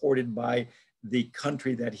being supported by the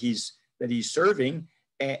country that he's serving.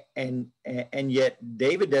 And yet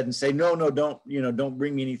David doesn't say, no, don't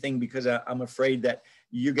bring me anything because I'm afraid that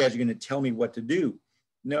you guys are going to tell me what to do.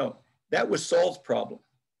 No, that was Saul's problem.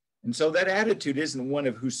 And so that attitude isn't one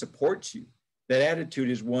of who supports you. That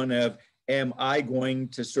attitude is one of, am I going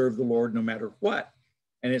to serve the Lord no matter what?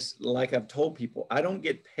 And it's like I've told people, I don't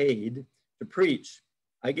get paid to preach.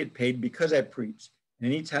 I get paid because I preach.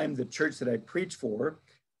 And anytime the church that I preach for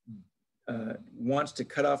wants to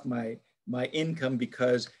cut off my income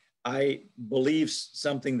because I believe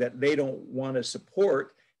something that they don't want to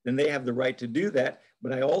support, then they have the right to do that.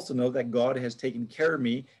 But I also know that God has taken care of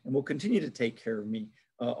me and will continue to take care of me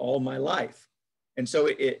all my life. And so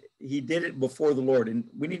he did it before the Lord. And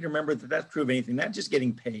we need to remember that that's true of anything, not just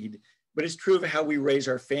getting paid, but it's true of how we raise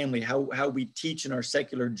our family, how we teach in our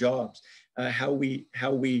secular jobs, how we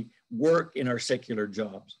work in our secular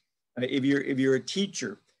jobs. If you're a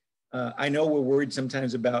teacher, I know we're worried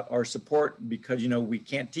sometimes about our support because, we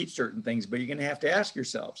can't teach certain things, but you're going to have to ask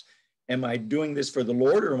yourselves, am I doing this for the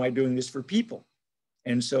Lord or am I doing this for people?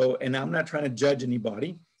 And I'm not trying to judge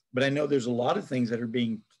anybody, but I know there's a lot of things that are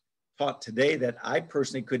being taught today that I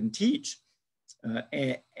personally couldn't teach.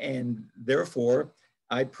 And therefore,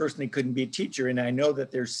 I personally couldn't be a teacher. And I know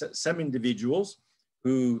that there's some individuals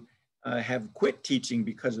who have quit teaching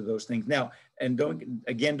because of those things. Now, and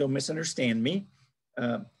don't misunderstand me.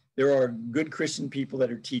 There are good Christian people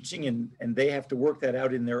that are teaching, and they have to work that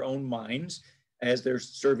out in their own minds as they're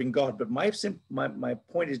serving God. But my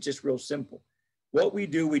point is just real simple. What we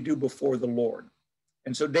do before the Lord.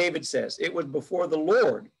 And so David says, it was before the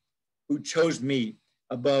Lord who chose me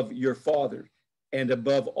above your father and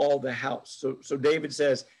above all the house. So David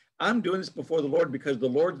says, I'm doing this before the Lord because the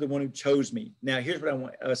Lord's the one who chose me. Now, here's what I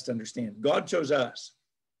want us to understand. God chose us.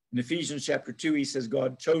 In Ephesians chapter 2, he says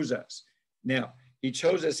God chose us. Now, he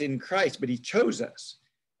chose us in Christ, but he chose us.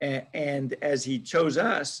 And as he chose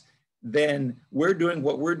us, then we're doing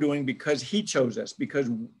what we're doing because he chose us, because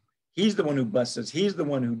he's the one who blesses us. He's the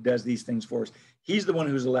one who does these things for us. He's the one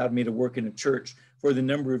who's allowed me to work in a church for the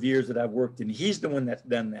number of years that I've worked in. He's the one that's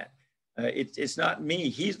done that. It's not me.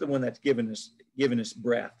 He's the one that's given us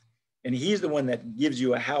breath. And he's the one that gives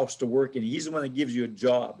you a house to work in. He's the one that gives you a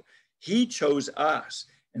job. He chose us.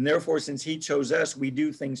 And therefore, since he chose us, we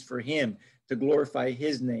do things for him to glorify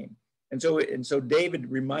his name. And so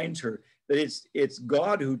David reminds her that it's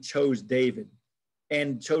God who chose David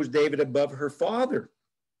and chose David above her father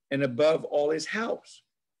and above all his house.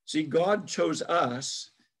 See, God chose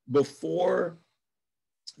us before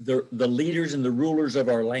the leaders and the rulers of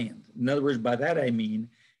our land. In other words, by that I mean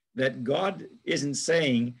that God isn't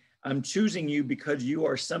saying, I'm choosing you because you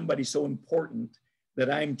are somebody so important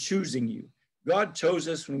that I'm choosing you. God chose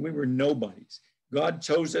us when we were nobodies. God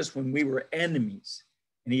chose us when we were enemies.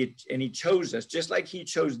 And he chose us, just like he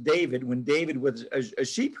chose David when David was a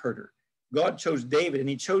sheep herder. God chose David, and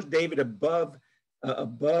he chose David above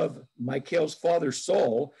Michal's father,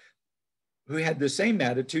 Saul, who had the same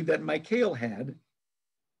attitude that Michal had,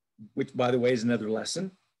 which, by the way, is another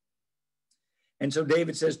lesson. And so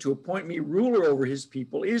David says, to appoint me ruler over his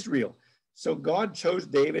people, Israel. So God chose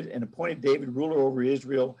David and appointed David ruler over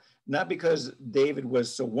Israel, not because David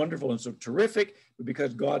was so wonderful and so terrific, but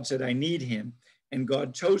because God said, I need him. And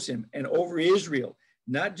God chose him, and over Israel,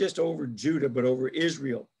 not just over Judah, but over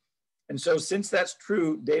Israel. And so since that's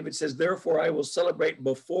true, David says, therefore I will celebrate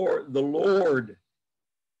before the Lord.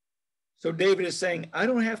 So David is saying, I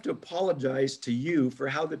don't have to apologize to you for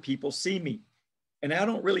how the people see me. And I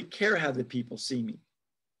don't really care how the people see me.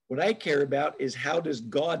 What I care about is how does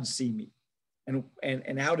God see me?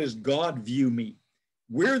 And how does God view me?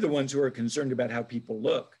 We're the ones who are concerned about how people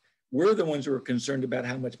look. We're the ones who are concerned about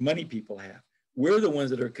how much money people have. We're the ones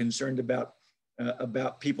that are concerned about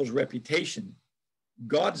people's reputation.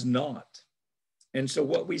 God's not. And so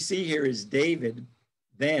what we see here is David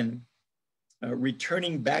then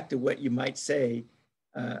returning back to what you might say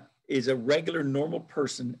is a regular, normal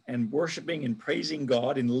person and worshiping and praising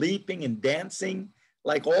God and leaping and dancing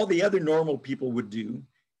like all the other normal people would do.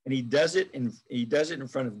 And he does it in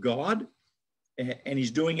front of God, and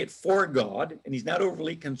he's doing it for God. And he's not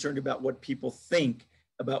overly concerned about what people think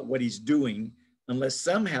about what he's doing, unless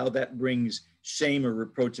somehow that brings shame or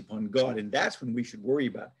reproach upon God. And that's when we should worry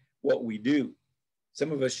about what we do.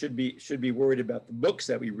 Some of us should be worried about the books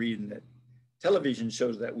that we read and the television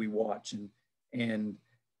shows that we watch and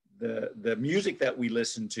the music that we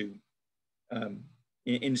listen to,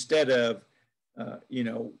 instead of,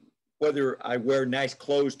 whether I wear nice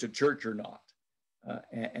clothes to church or not.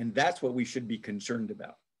 And that's what we should be concerned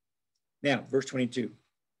about. Now, verse 22,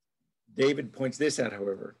 David points this out,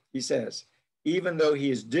 however. He says, even though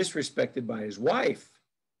he is disrespected by his wife,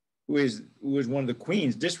 who is one of the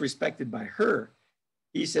queens, disrespected by her,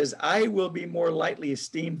 he says, I will be more lightly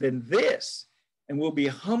esteemed than this and will be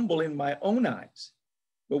humble in my own eyes.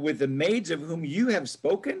 But with the maids of whom you have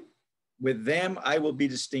spoken, with them I will be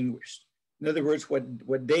distinguished. In other words,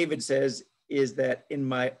 what David says is that in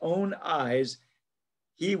my own eyes,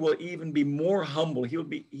 he will even be more humble.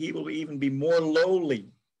 He will even be more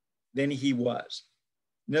lowly than he was.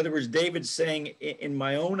 In other words, David's saying, in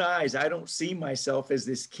my own eyes, I don't see myself as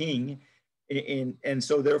this king, and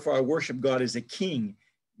so therefore I worship God as a king.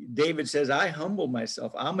 David says, I humble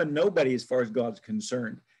myself. I'm a nobody as far as God's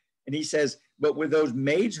concerned. And he says, but with those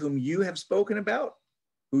maids whom you have spoken about,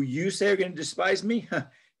 who you say are going to despise me,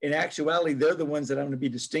 in actuality, they're the ones that I'm going to be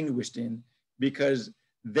distinguished in, because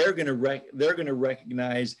they're going to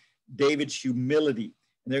recognize David's humility,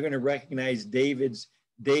 and they're going to recognize David's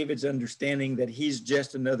understanding that he's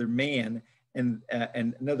just another man and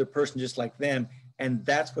another person just like them, and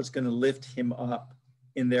that's what's going to lift him up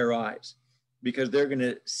in their eyes, because they're going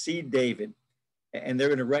to see David, and they're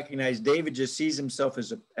going to recognize David just sees himself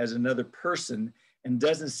as another person and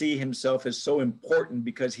doesn't see himself as so important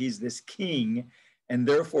because he's this king, and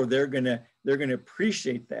therefore they're going to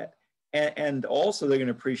appreciate that, and also they're going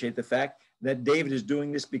to appreciate the fact that David is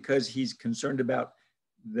doing this because he's concerned about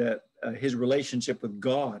his relationship with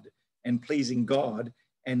God and pleasing God,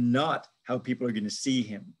 and not how people are going to see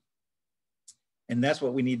him. And that's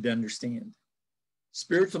what we need to understand.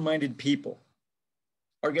 Spiritual-minded people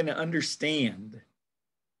are going to understand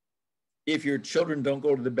if your children don't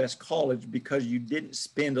go to the best college because you didn't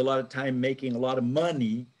spend a lot of time making a lot of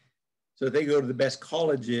money so they go to the best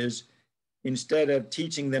colleges, instead of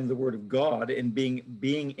teaching them the word of God and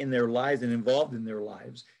being in their lives and involved in their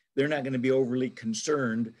lives. They're not going to be overly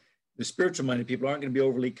concerned. The spiritual-minded people aren't going to be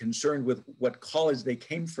overly concerned with what college they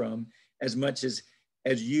came from, as much as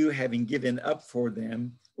you having given up for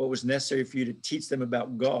them what was necessary for you to teach them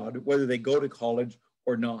about God, whether they go to college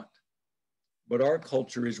or not. But our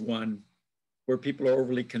culture is one where people are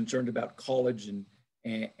overly concerned about college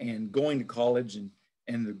and going to college and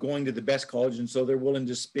going to the best college. And so they're willing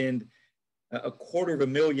to spend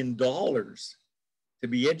 $250,000 to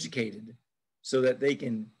be educated so that they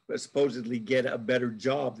can supposedly get a better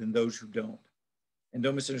job than those who don't. And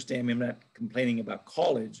don't misunderstand me, I'm not complaining about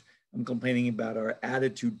college. I'm complaining about our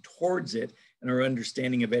attitude towards it and our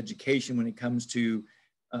understanding of education when it comes to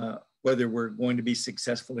whether we're going to be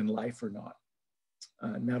successful in life or not.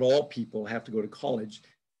 Not all people have to go to college.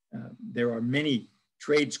 There are many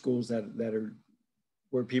trade schools that are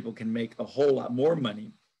where people can make a whole lot more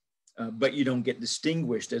money, but you don't get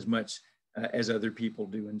distinguished as much as other people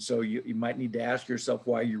do. And so you might need to ask yourself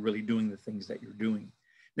why you're really doing the things that you're doing.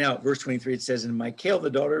 Now, verse 23, it says, and Michal, the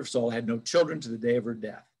daughter of Saul, had no children to the day of her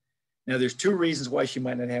death. Now, there's two reasons why she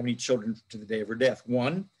might not have any children to the day of her death.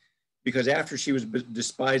 One, because after she was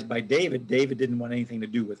despised by David, David didn't want anything to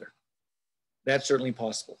do with her. That's certainly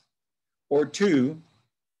possible. Or two,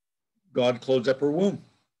 God closed up her womb.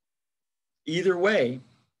 Either way,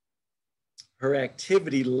 her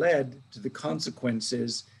activity led to the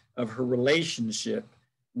consequences of her relationship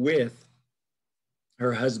with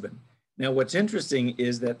her husband. Now, what's interesting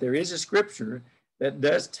is that there is a scripture that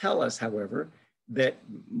does tell us, however, that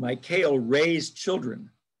Michal raised children,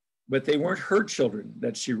 but they weren't her children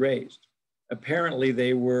that she raised. Apparently,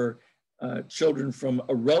 they were children from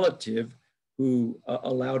a relative who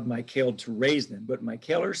allowed Michal to raise them. But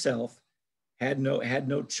Michal herself had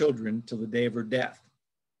no children till the day of her death.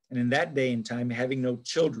 And in that day and time, having no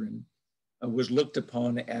children was looked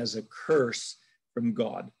upon as a curse from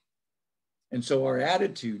God. And so our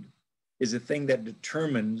attitude is a thing that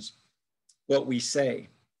determines what we say.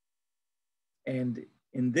 And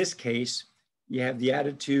in this case, you have the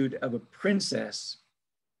attitude of a princess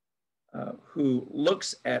who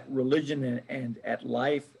looks at religion and at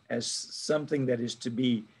life as something that is to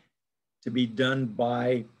be done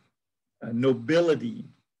by nobility,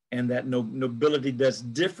 and that nobility does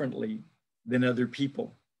differently than other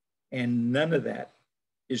people. And none of that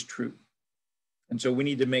is true. And so we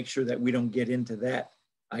need to make sure that we don't get into that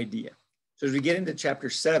idea. So as we get into chapter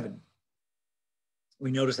 7,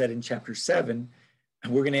 we notice that in chapter 7,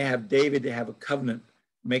 we're going to have David to have a covenant,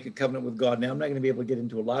 make a covenant with God. Now, I'm not going to be able to get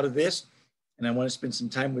into a lot of this, and I want to spend some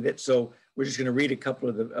time with it. So we're just going to read a couple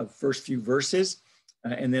of the first few verses,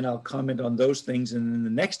 and then I'll comment on those things. And then the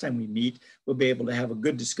next time we meet, we'll be able to have a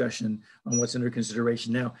good discussion on what's under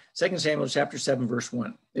consideration now. 2 Samuel chapter 7, verse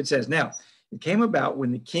 1. It says, now, it came about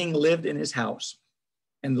when the king lived in his house,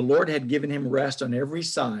 and the Lord had given him rest on every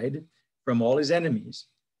side from all his enemies,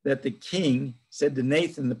 that the king said to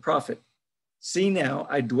Nathan the prophet, see now,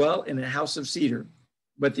 I dwell in a house of cedar,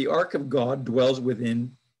 but the ark of God dwells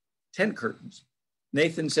within tent curtains.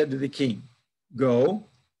 Nathan said to the king, go,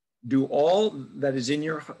 do all that is in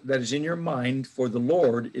your mind, for the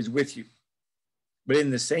Lord is with you. But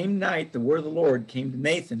in the same night, the word of the Lord came to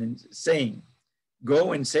Nathan, and saying,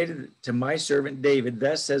 go and say to my servant David,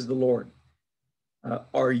 thus says the Lord,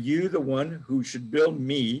 are you the one who should build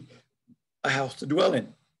me a house to dwell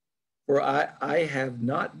in? For I have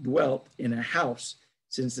not dwelt in a house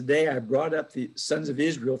since the day I brought up the sons of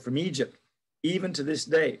Israel from Egypt, even to this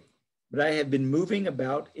day. But I have been moving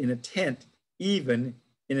about in a tent, even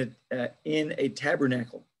in a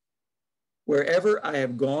tabernacle. Wherever I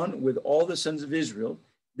have gone with all the sons of Israel,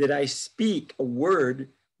 did I speak a word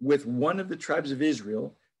with one of the tribes of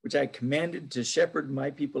Israel, which I commanded to shepherd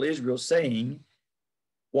my people Israel, saying,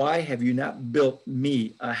 why have you not built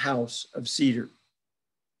me a house of cedar?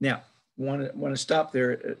 Now, I want to stop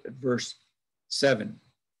there at verse 7.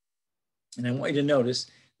 And I want you to notice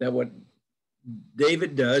that what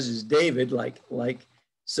David does is David, like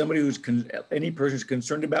somebody who's, any person who's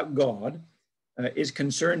concerned about God, is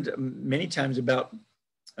concerned many times about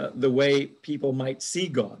the way people might see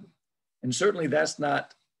God. And certainly that's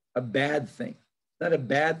not a bad thing. It's not a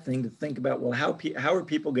bad thing to think about, well, how are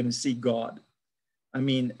people going to see God? I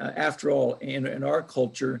mean, after all, in our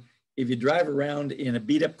culture, if you drive around in a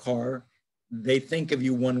beat up car, they think of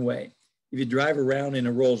you one way. If you drive around in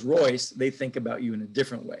a Rolls Royce, they think about you in a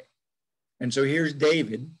different way. And so here's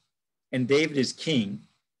David, and David is king.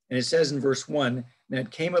 And it says in verse 1, now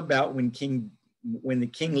it came about when the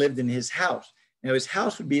king lived in his house. Now his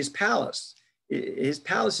house would be his palace. His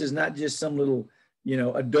palace is not just some little,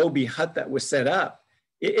 adobe hut that was set up.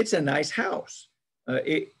 It's a nice house.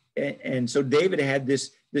 And so David had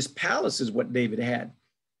this palace is what David had.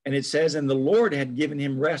 And it says, and the Lord had given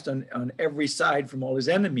him rest on every side from all his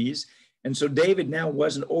enemies. And so David now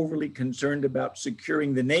wasn't overly concerned about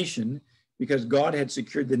securing the nation, because God had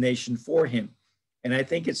secured the nation for him. And I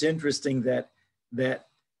think it's interesting that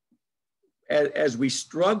as we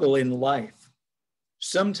struggle in life,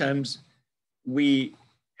 sometimes we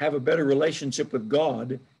have a better relationship with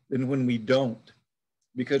God than when we don't.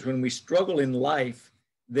 Because when we struggle in life,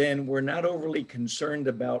 then we're not overly concerned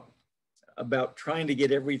about trying to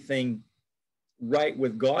get everything right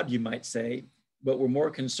with God, you might say, but we're more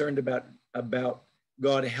concerned about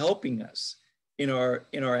God helping us in our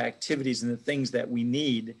activities and the things that we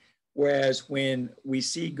need. Whereas when we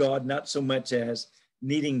see God not so much as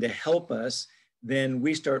needing to help us, then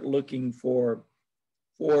we start looking for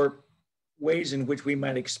ways in which we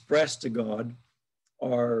might express to God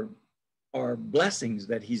our blessings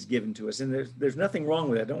that he's given to us. And there's nothing wrong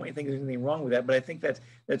with that. I don't think there's anything wrong with that, but I think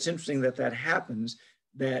that's interesting that happens,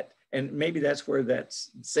 and maybe that's where that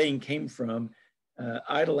saying came from,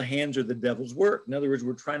 idle hands are the devil's work. In other words,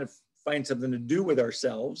 we're trying to find something to do with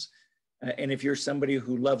ourselves. And if you're somebody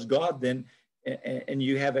who loves God, then, and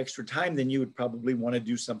you have extra time, then you would probably want to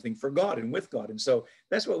do something for God and with God. And so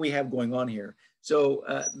that's what we have going on here. So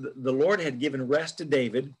the Lord had given rest to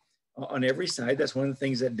David on every side. That's one of the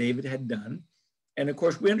things that David had done. And of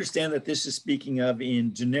course, we understand that this is speaking of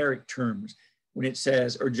in generic terms when it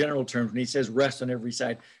says, or general terms, when he says rest on every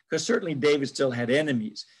side, because certainly David still had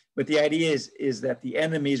enemies. But the idea is that the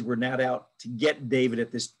enemies were not out to get David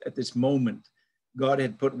at this moment. God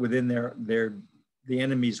had put within the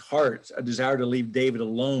enemy's hearts a desire to leave David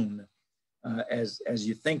alone, as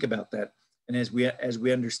you think about that, and as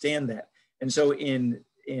we understand that. And so in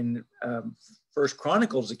First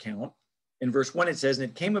Chronicles account, in verse 1, it says, "And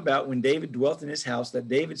it came about when David dwelt in his house that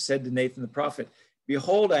David said to Nathan the prophet,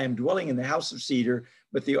 Behold, I am dwelling in the house of cedar,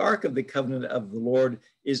 but the ark of the covenant of the Lord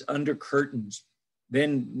is under curtains.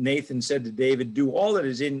 Then Nathan said to David, Do all that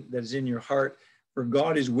is in your heart, for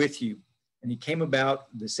God is with you. And he came about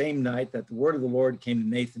the same night that the word of the Lord came to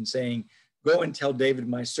Nathan, saying, Go and tell David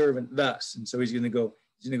my servant thus." And so he's going to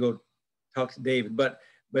go talk to David. But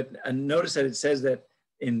notice that it says that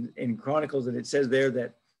in Chronicles, that it says there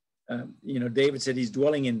that David said he's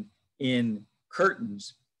dwelling in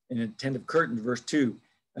curtains, in a tent of curtains. Verse 2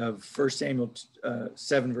 of 1 Samuel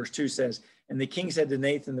 7, verse 2 says, "And the king said to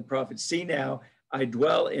Nathan the prophet, See now, I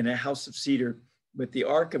dwell in a house of cedar, but the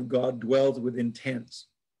ark of God dwells within tent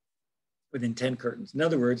curtains." In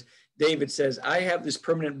other words, David says, I have this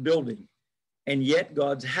permanent building, and yet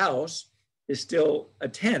God's house is still a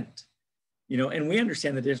tent. And we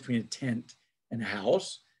understand the difference between a tent and a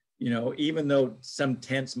house. Even though some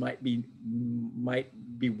tents might be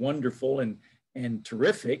wonderful and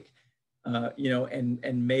terrific,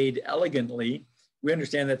 and made elegantly, we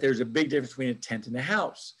understand that there's a big difference between a tent and a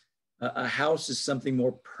house. A house is something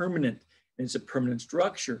more permanent, and it's a permanent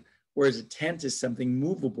structure, whereas a tent is something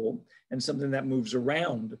movable and something that moves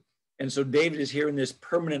around. And so David is here in this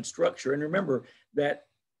permanent structure. And remember that,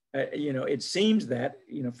 it seems that,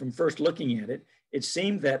 from first looking at it, it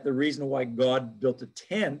seemed that the reason why God built a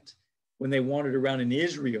tent when they wandered around in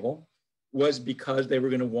Israel was because they were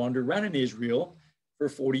going to wander around in Israel for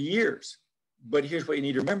 40 years. But here's what you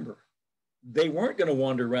need to remember. They weren't going to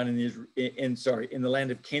wander around in the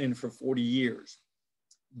land of Canaan for 40 years.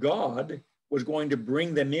 God was going to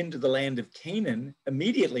bring them into the land of Canaan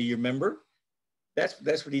immediately. You remember?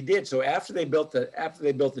 That's what he did. So after they built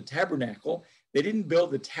the tabernacle, they didn't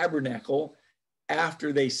build the tabernacle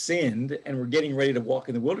after they sinned and were getting ready to walk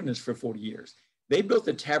in the wilderness for 40 years. They built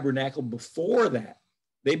the tabernacle before that.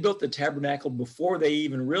 They built the tabernacle before they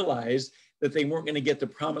even realized that they weren't going to get the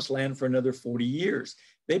promised land for another 40 years.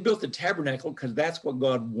 They built the tabernacle because that's what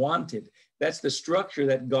God wanted. That's the structure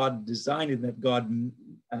that God designed and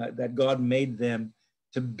that God made them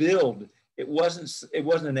to build. It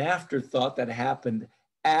wasn't an afterthought that happened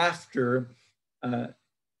after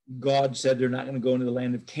God said they're not going to go into the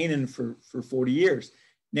land of Canaan for 40 years.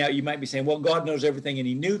 Now, you might be saying, well, God knows everything and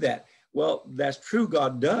he knew that. Well, that's true,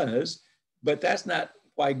 God does, but that's not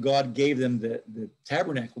why God gave them the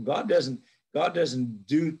tabernacle. God doesn't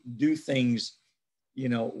do things,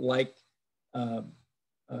 like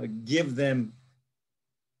give them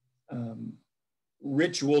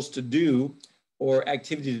rituals to do or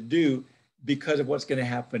activity to do because of what's going to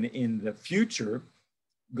happen in the future.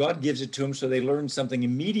 God gives it to them so they learn something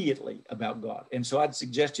immediately about God. And so I'd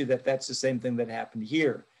suggest to you that that's the same thing that happened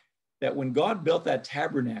here, that when God built that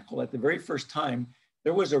tabernacle at the very first time,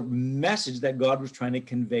 there was a message that God was trying to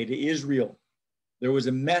convey to Israel. There was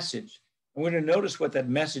a message. I'm going to notice what that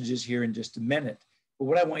message is here in just a minute. But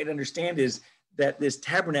what I want you to understand is that this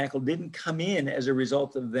tabernacle didn't come in as a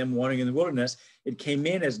result of them wandering in the wilderness. It came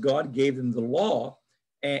in as God gave them the law,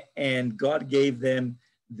 and God gave them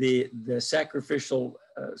the sacrificial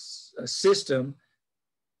system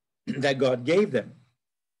that God gave them.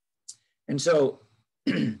 And so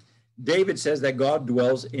David says that God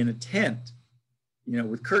dwells in a tent,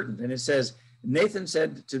 with curtains. And it says, Nathan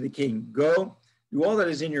said to the king, Go, do all that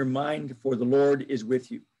is in your mind, for the Lord is with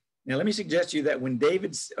you. Now, let me suggest to you that when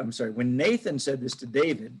Nathan said this to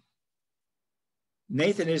David,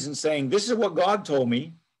 Nathan isn't saying, this is what God told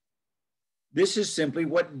me. This is simply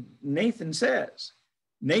what Nathan says.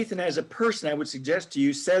 Nathan, as a person, I would suggest to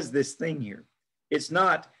you, says this thing here. It's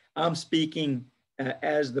not, I'm speaking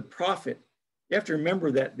as the prophet. You have to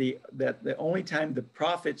remember that the only time the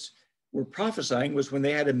prophets were prophesying was when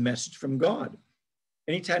they had a message from God.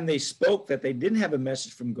 Anytime they spoke that they didn't have a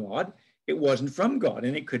message from God, it wasn't from God,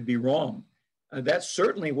 and it could be wrong. That's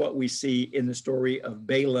certainly what we see in the story of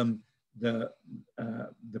Balaam, the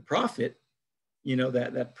prophet,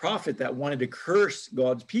 that prophet that wanted to curse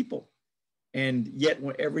God's people. And yet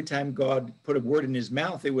every time God put a word in his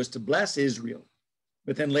mouth, it was to bless Israel.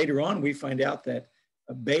 But then later on, we find out that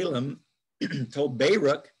Balaam told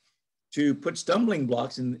Baruch to put stumbling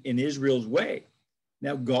blocks in Israel's way.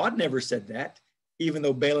 Now, God never said that, even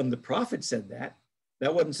though Balaam the prophet said that.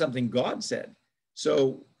 That wasn't something God said.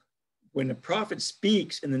 So when a prophet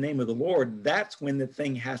speaks in the name of the Lord, that's when the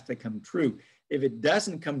thing has to come true. If it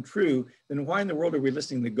doesn't come true, then why in the world are we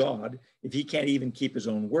listening to God if he can't even keep his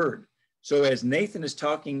own word? So as Nathan is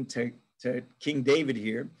talking to King David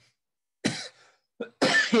here,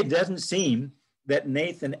 it doesn't seem that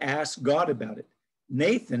Nathan asked God about it.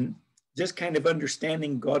 Nathan, just kind of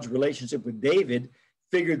understanding God's relationship with David,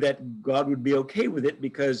 figured that God would be okay with it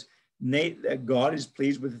because God is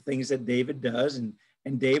pleased with the things that David does,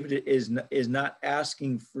 and David is not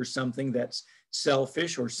asking for something that's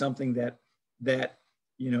selfish or something that does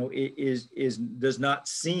not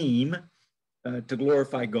seem to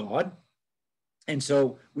glorify God. And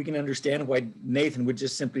so we can understand why Nathan would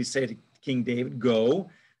just simply say to King David, go,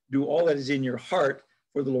 do all that is in your heart,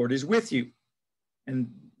 for the Lord is with you.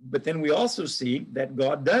 But then we also see that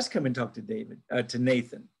God does come and talk to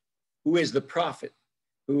Nathan, who is the prophet,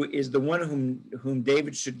 who is the one whom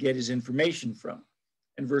David should get his information from.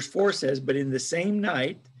 And verse 4 says, but in the same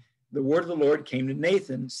night, the word of the Lord came to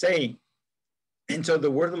Nathan, saying, and so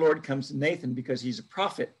the word of the Lord comes to Nathan because he's a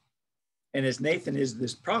prophet. And as Nathan is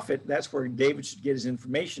this prophet, that's where David should get his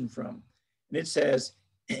information from. And it says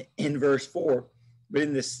in verse 4, but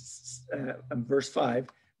in this verse 5,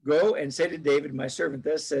 go and say to David, my servant,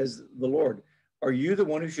 thus says the Lord, are you the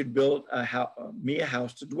one who should build me a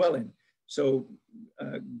house to dwell in? So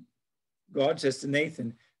God says to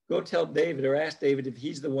Nathan, go tell David or ask David if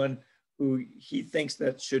he's the one who he thinks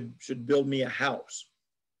that should build me a house.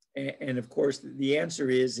 And of course, the answer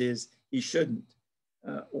is he shouldn't.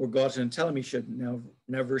 Or God's going to tell him he shouldn't.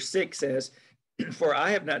 Now verse 6 says, for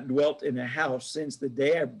I have not dwelt in a house since the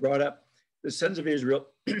day I brought up the sons of Israel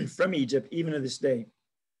from Egypt, even to this day.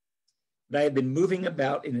 But I have been moving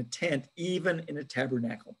about in a tent, even in a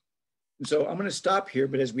tabernacle. And so I'm going to stop here,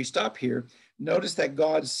 but as we stop here, notice that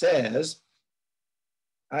God says,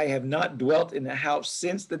 I have not dwelt in a house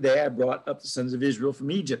since the day I brought up the sons of Israel from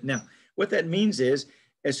Egypt. Now, what that means is,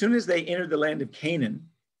 as soon as they entered the land of Canaan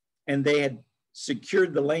and they had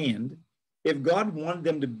secured the land, if God wanted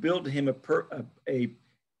them to build him a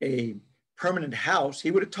permanent house, he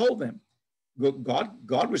would have told them.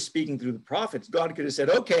 God was speaking through the prophets. God could have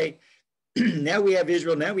said, okay, now we have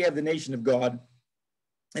Israel, now we have the nation of God,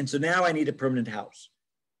 and so now I need a permanent house.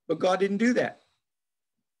 But God didn't do that.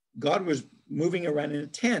 God was moving around in a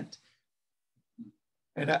tent.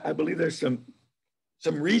 And I believe there's some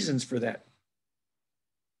reasons for that.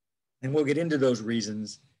 And we'll get into those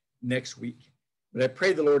reasons next week. But I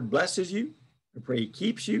pray the Lord blesses you. I pray he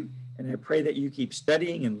keeps you. And I pray that you keep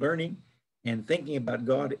studying and learning and thinking about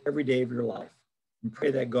God every day of your life. And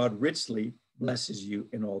pray that God richly blesses you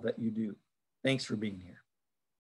in all that you do. Thanks for being here.